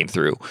game came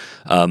through.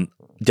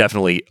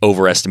 Definitely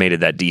overestimated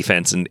that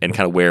defense and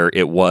kind of where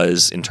it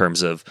was in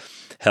terms of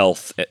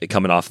health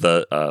coming off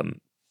the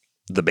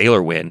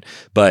Baylor win.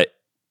 But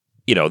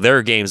there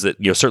are games that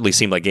certainly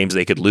seemed like games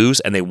they could lose,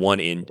 and they won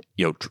in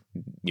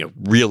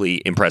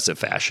really impressive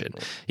fashion.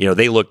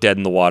 They looked dead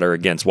in the water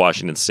against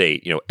Washington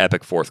State.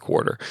 Epic fourth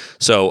quarter.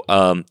 So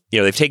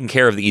they've taken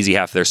care of the easy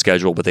half of their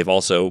schedule, but they've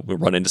also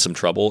run into some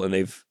trouble, and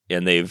they've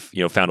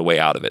found a way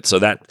out of it. So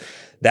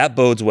that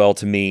bodes well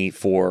to me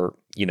for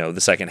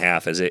the second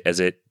half as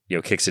it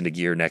kicks into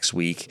gear next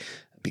week,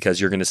 because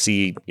you're going to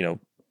see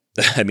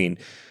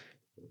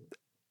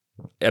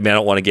I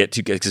don't want to get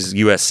too, because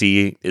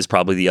USC is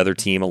probably the other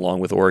team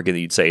along with Oregon that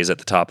you'd say is at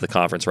the top of the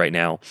conference right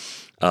now.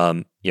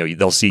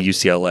 They'll see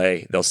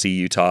UCLA, they'll see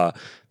Utah,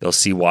 they'll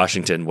see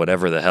Washington,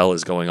 whatever the hell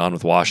is going on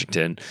with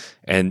Washington,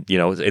 and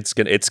it's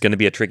gonna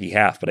be a tricky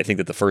half. But I think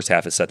that the first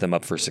half has set them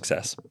up for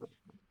success.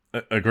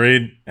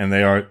 Agreed, and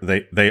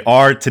they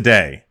are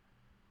today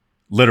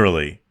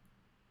literally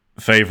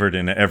favored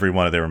in every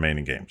one of their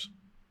remaining games.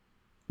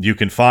 You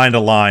can find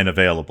a line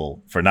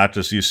available for not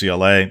just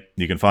UCLA.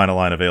 You can find a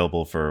line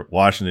available for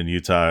Washington,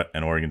 Utah,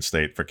 and Oregon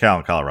State. For Cal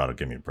and Colorado,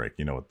 give me a break.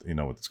 You know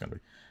what it's going to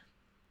be.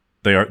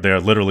 they are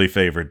literally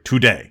favored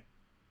today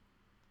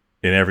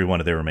in every one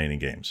of their remaining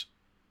games.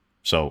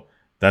 So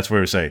that's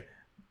where we say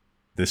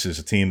this is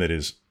a team that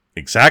is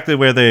exactly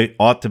where they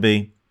ought to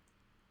be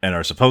and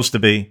are supposed to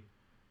be,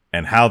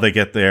 and how they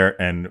get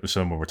there. And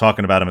so when we're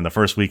talking about them in the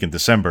first week in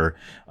December,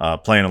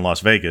 playing in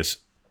Las Vegas,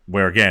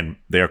 where again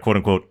they are quote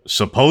unquote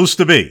supposed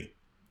to be.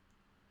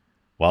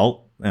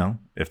 Well,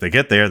 if they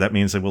get there, that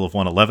means they will have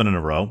won 11 in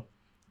a row,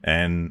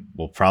 and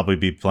will probably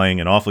be playing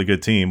an awfully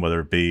good team, whether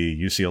it be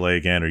UCLA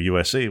again or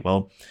USC.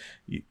 Well,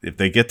 if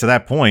they get to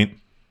that point,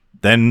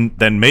 then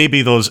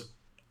maybe those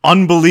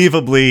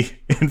unbelievably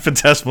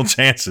infinitesimal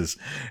chances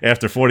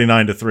after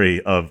 49-3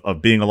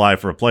 of being alive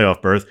for a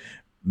playoff berth,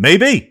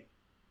 maybe.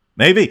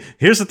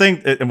 Here's the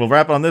thing, and we'll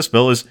wrap on this,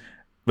 Bill, is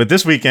but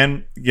this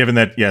weekend, given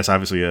that, yes,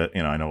 obviously,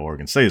 I know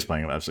Oregon State is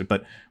playing, obviously,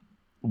 but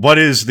what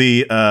is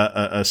the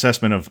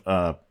assessment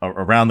of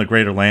around the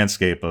greater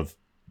landscape of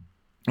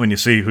when you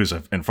see who's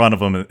in front of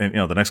them,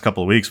 and the next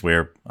couple of weeks,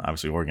 where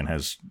obviously Oregon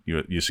has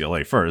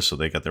UCLA first, so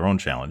they got their own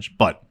challenge,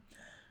 but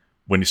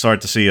when you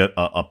start to see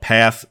a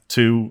path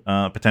to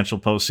potential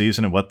postseason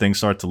and what things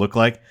start to look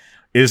like,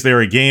 is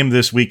there a game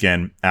this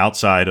weekend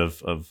outside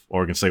of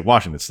Oregon State,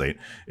 Washington State?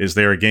 Is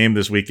there a game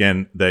this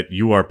weekend that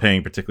you are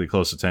paying particularly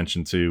close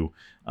attention to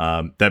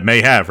that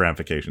may have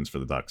ramifications for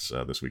the Ducks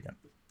this weekend?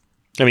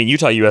 I mean,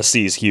 Utah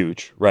USC is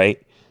huge,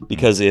 right?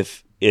 Because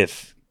if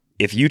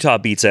Utah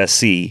beats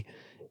SC,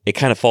 it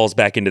kind of falls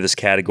back into this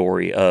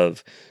category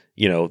of,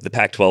 the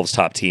Pac-12's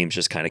top teams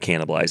just kind of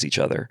cannibalize each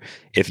other.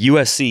 If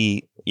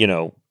USC,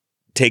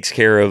 takes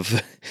care of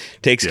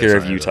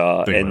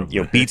Utah and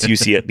beats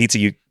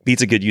UCLA,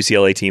 beats a good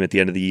UCLA team at the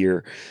end of the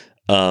year,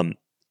 and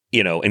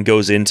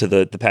goes into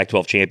the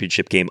Pac-12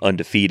 championship game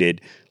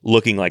undefeated,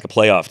 looking like a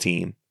playoff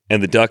team,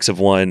 and the Ducks have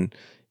won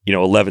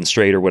 11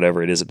 straight or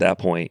whatever it is at that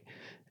point,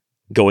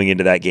 going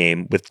into that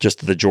game with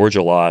just the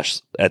Georgia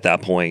loss at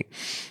that point,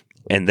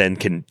 and then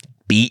can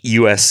beat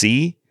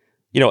USC,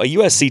 a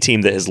USC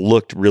team that has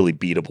looked really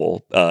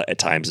beatable at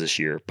times this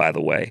year, by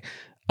the way.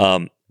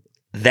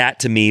 That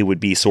to me would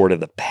be sort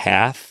of the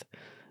path,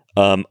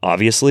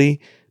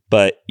 obviously.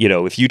 But,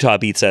 if Utah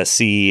beats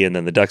SC and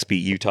then the Ducks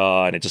beat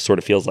Utah and it just sort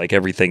of feels like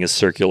everything is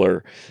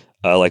circular,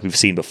 like we've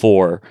seen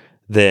before,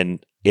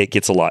 then it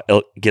gets a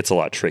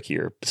lot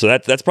trickier. So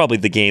that's probably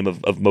the game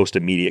of most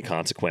immediate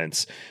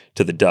consequence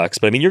to the Ducks.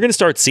 But I mean, you're going to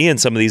start seeing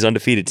some of these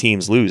undefeated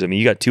teams lose. I mean,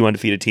 you got two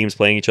undefeated teams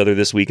playing each other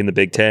this week in the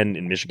Big Ten,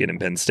 in Michigan and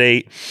Penn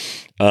State.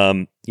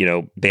 Bama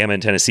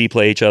and Tennessee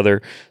play each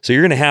other. So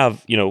you're going to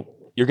have,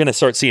 you're going to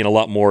start seeing a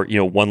lot more,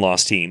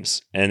 one-loss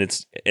teams, and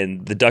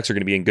the Ducks are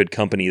going to be in good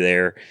company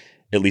there,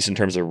 at least in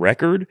terms of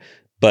record.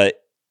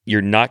 But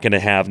you're not going to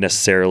have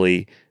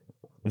necessarily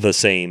the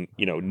same,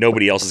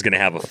 nobody else is going to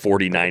have a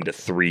 49-3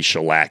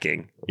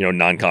 shellacking,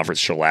 non-conference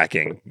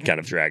shellacking, kind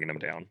of dragging them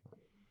down.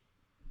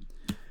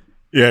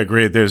 Yeah,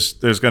 agreed. There's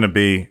going to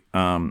be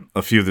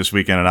a few this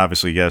weekend, and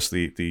obviously, yes,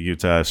 the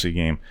Utah SC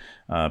game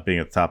being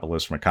at the top of the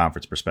list from a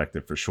conference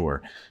perspective for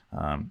sure.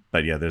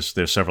 But yeah,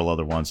 there's several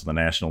other ones in the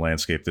national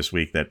landscape this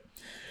week that,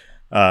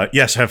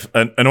 yes, have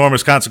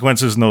enormous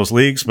consequences in those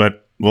leagues,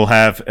 but will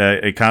have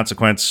a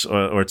consequence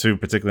or two,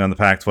 particularly on the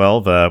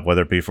Pac-12,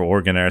 whether it be for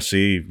Oregon,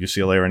 RC,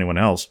 UCLA, or anyone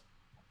else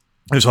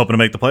who's hoping to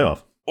make the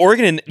playoff.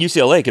 Oregon and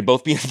UCLA could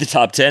both be in the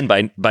top 10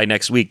 by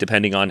next week,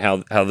 depending on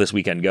how this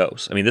weekend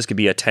goes. I mean, this could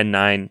be a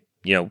 10-9,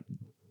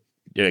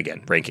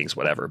 again, rankings,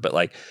 whatever, but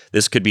like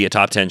this could be a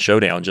top 10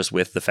 showdown just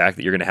with the fact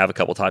that you're going to have a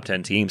couple top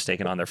 10 teams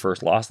taking on their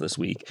first loss this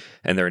week,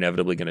 and they're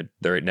inevitably going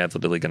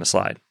to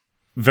slide.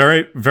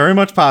 Very, very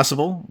much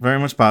possible. Very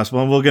much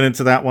possible. And we'll get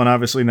into that one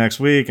obviously next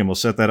week, and we'll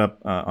set that up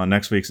on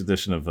next week's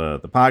edition of the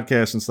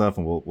podcast and stuff,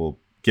 and we'll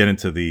get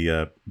into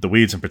the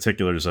weeds and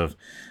particulars of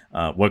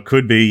what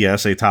could be,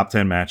 yes, a top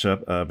 10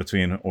 matchup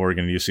between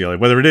Oregon and UCLA.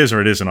 Whether it is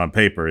or it isn't on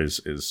paper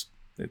is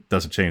it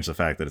doesn't change the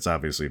fact that it's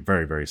obviously a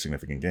very, very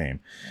significant game.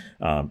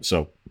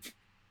 So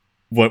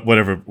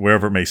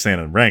wherever it may stand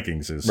in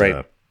rankings is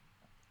right.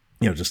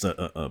 Just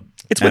a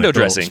it's window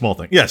dressing, small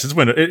thing. Yes, it's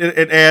window.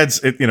 It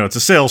adds. It's a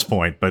sales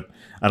point, but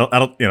I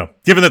don't.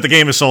 Given that the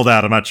game is sold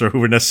out, I'm not sure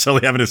who we're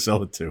necessarily having to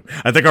sell it to.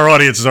 I think our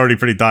audience is already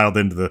pretty dialed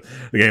into the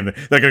game.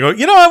 They're gonna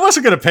go. I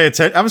wasn't gonna pay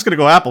attention. I was gonna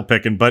go apple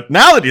picking, but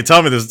now that you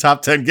tell me there's a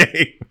top 10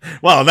 game,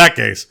 well, in that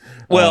case.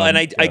 Well, and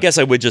I guess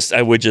I would just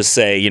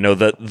say,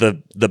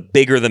 the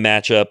bigger the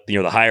matchup,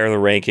 the higher the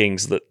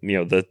rankings,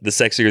 the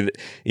sexier,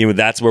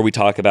 that's where we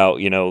talk about,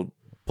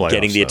 playoff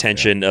getting the stuff,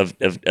 attention of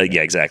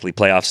exactly,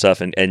 playoff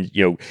stuff and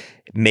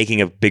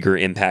making a bigger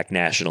impact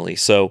nationally.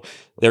 So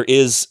there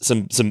is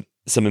some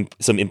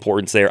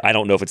importance there. I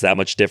don't know if it's that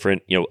much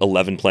different,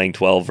 11 playing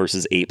 12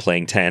 versus 8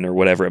 playing 10 or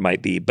whatever it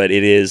might be, but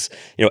it is,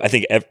 I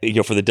think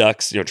for the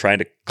Ducks, trying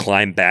to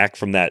climb back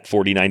from that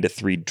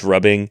 49-3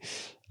 drubbing,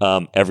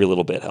 every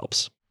little bit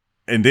helps.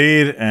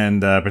 Indeed,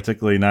 and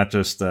particularly not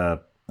just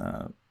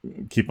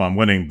keep on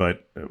winning,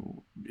 but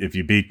if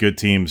you beat good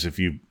teams,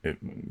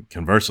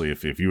 conversely,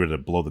 if you were to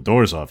blow the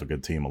doors off a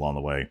good team along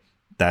the way,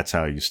 that's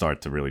how you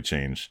start to really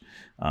change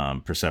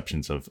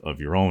perceptions of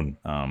your own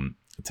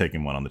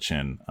taking one on the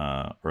chin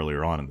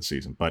earlier on in the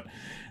season. But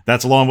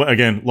that's a long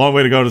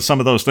way to go to some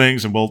of those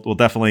things, and we'll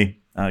definitely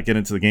get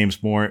into the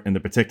games more in the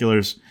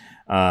particulars.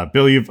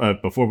 Bill, you've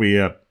before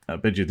we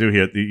bid you adieu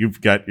here,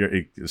 you've got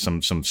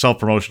some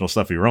self-promotional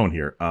stuff of your own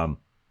here.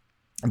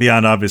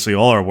 Beyond obviously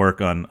all our work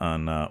on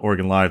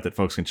Oregon Live that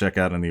folks can check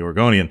out in the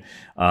Oregonian,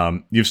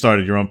 you've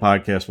started your own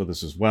podcast with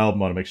us as well. I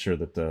want to make sure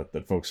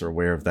that folks are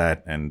aware of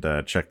that and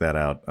check that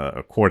out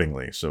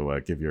accordingly. So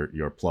give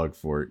your plug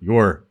for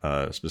your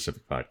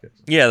specific podcast.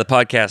 Yeah, the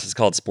podcast is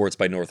called Sports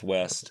by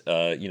Northwest.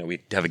 We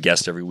have a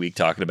guest every week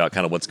talking about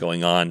kind of what's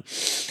going on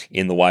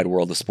in the wide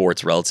world of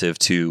sports relative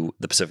to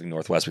the Pacific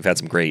Northwest. We've had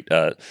some great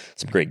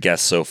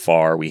guests so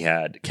far. We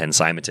had Ken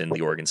Simonton,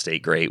 the Oregon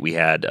State great. We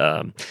had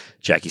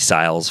Jackie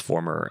Siles,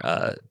 former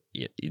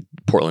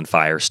Portland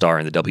Fire star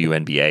in the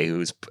WNBA,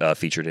 who's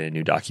featured in a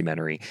new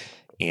documentary,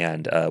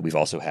 and we've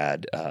also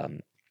had Brooke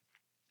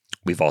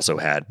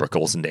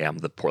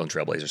Olsendam, the Portland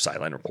Trailblazers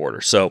sideline reporter.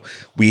 So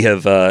we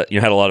have had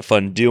a lot of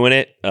fun doing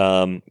it,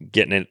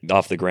 getting it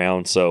off the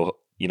ground. So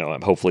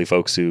hopefully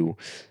folks who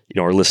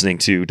are listening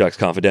to Ducks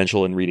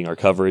Confidential and reading our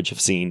coverage have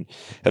seen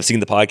the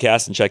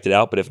podcast and checked it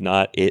out. But if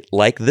not, it,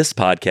 like this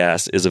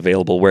podcast, is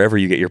available wherever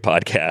you get your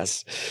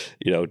podcasts.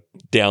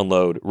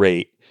 Download,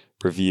 rate,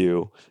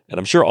 review, and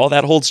I'm sure all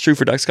that holds true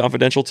for Ducks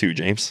Confidential too,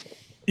 James.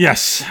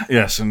 Yes,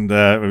 and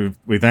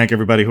we thank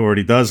everybody who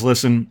already does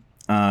listen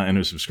and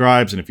who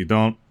subscribes, and if you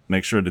don't,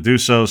 make sure to do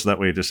so that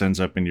way it just ends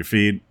up in your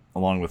feed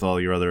along with all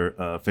your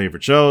other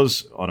favorite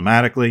shows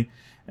automatically.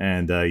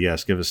 And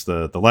yes, give us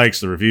the likes,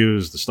 the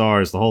reviews, the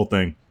stars, the whole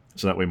thing,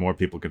 so that way more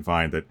people can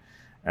find it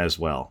as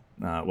well.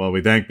 Well,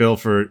 we thank Bill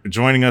for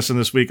joining us in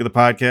this week of the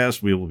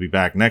podcast. We will be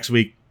back next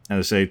week,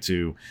 as I say,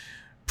 to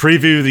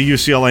preview the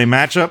UCLA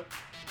matchup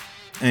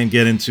and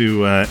get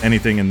into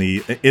anything in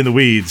the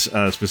weeds,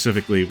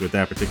 specifically with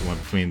that particular one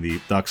between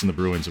the Ducks and the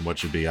Bruins, and what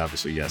should be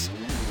obviously, yes,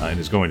 and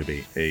is going to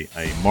be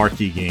a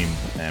marquee game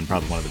and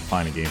probably one of the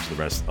defining games for the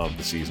rest of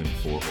the season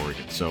for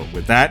Oregon. So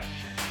with that,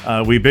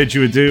 we bid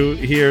you adieu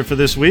here for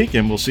this week,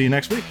 and we'll see you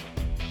next week.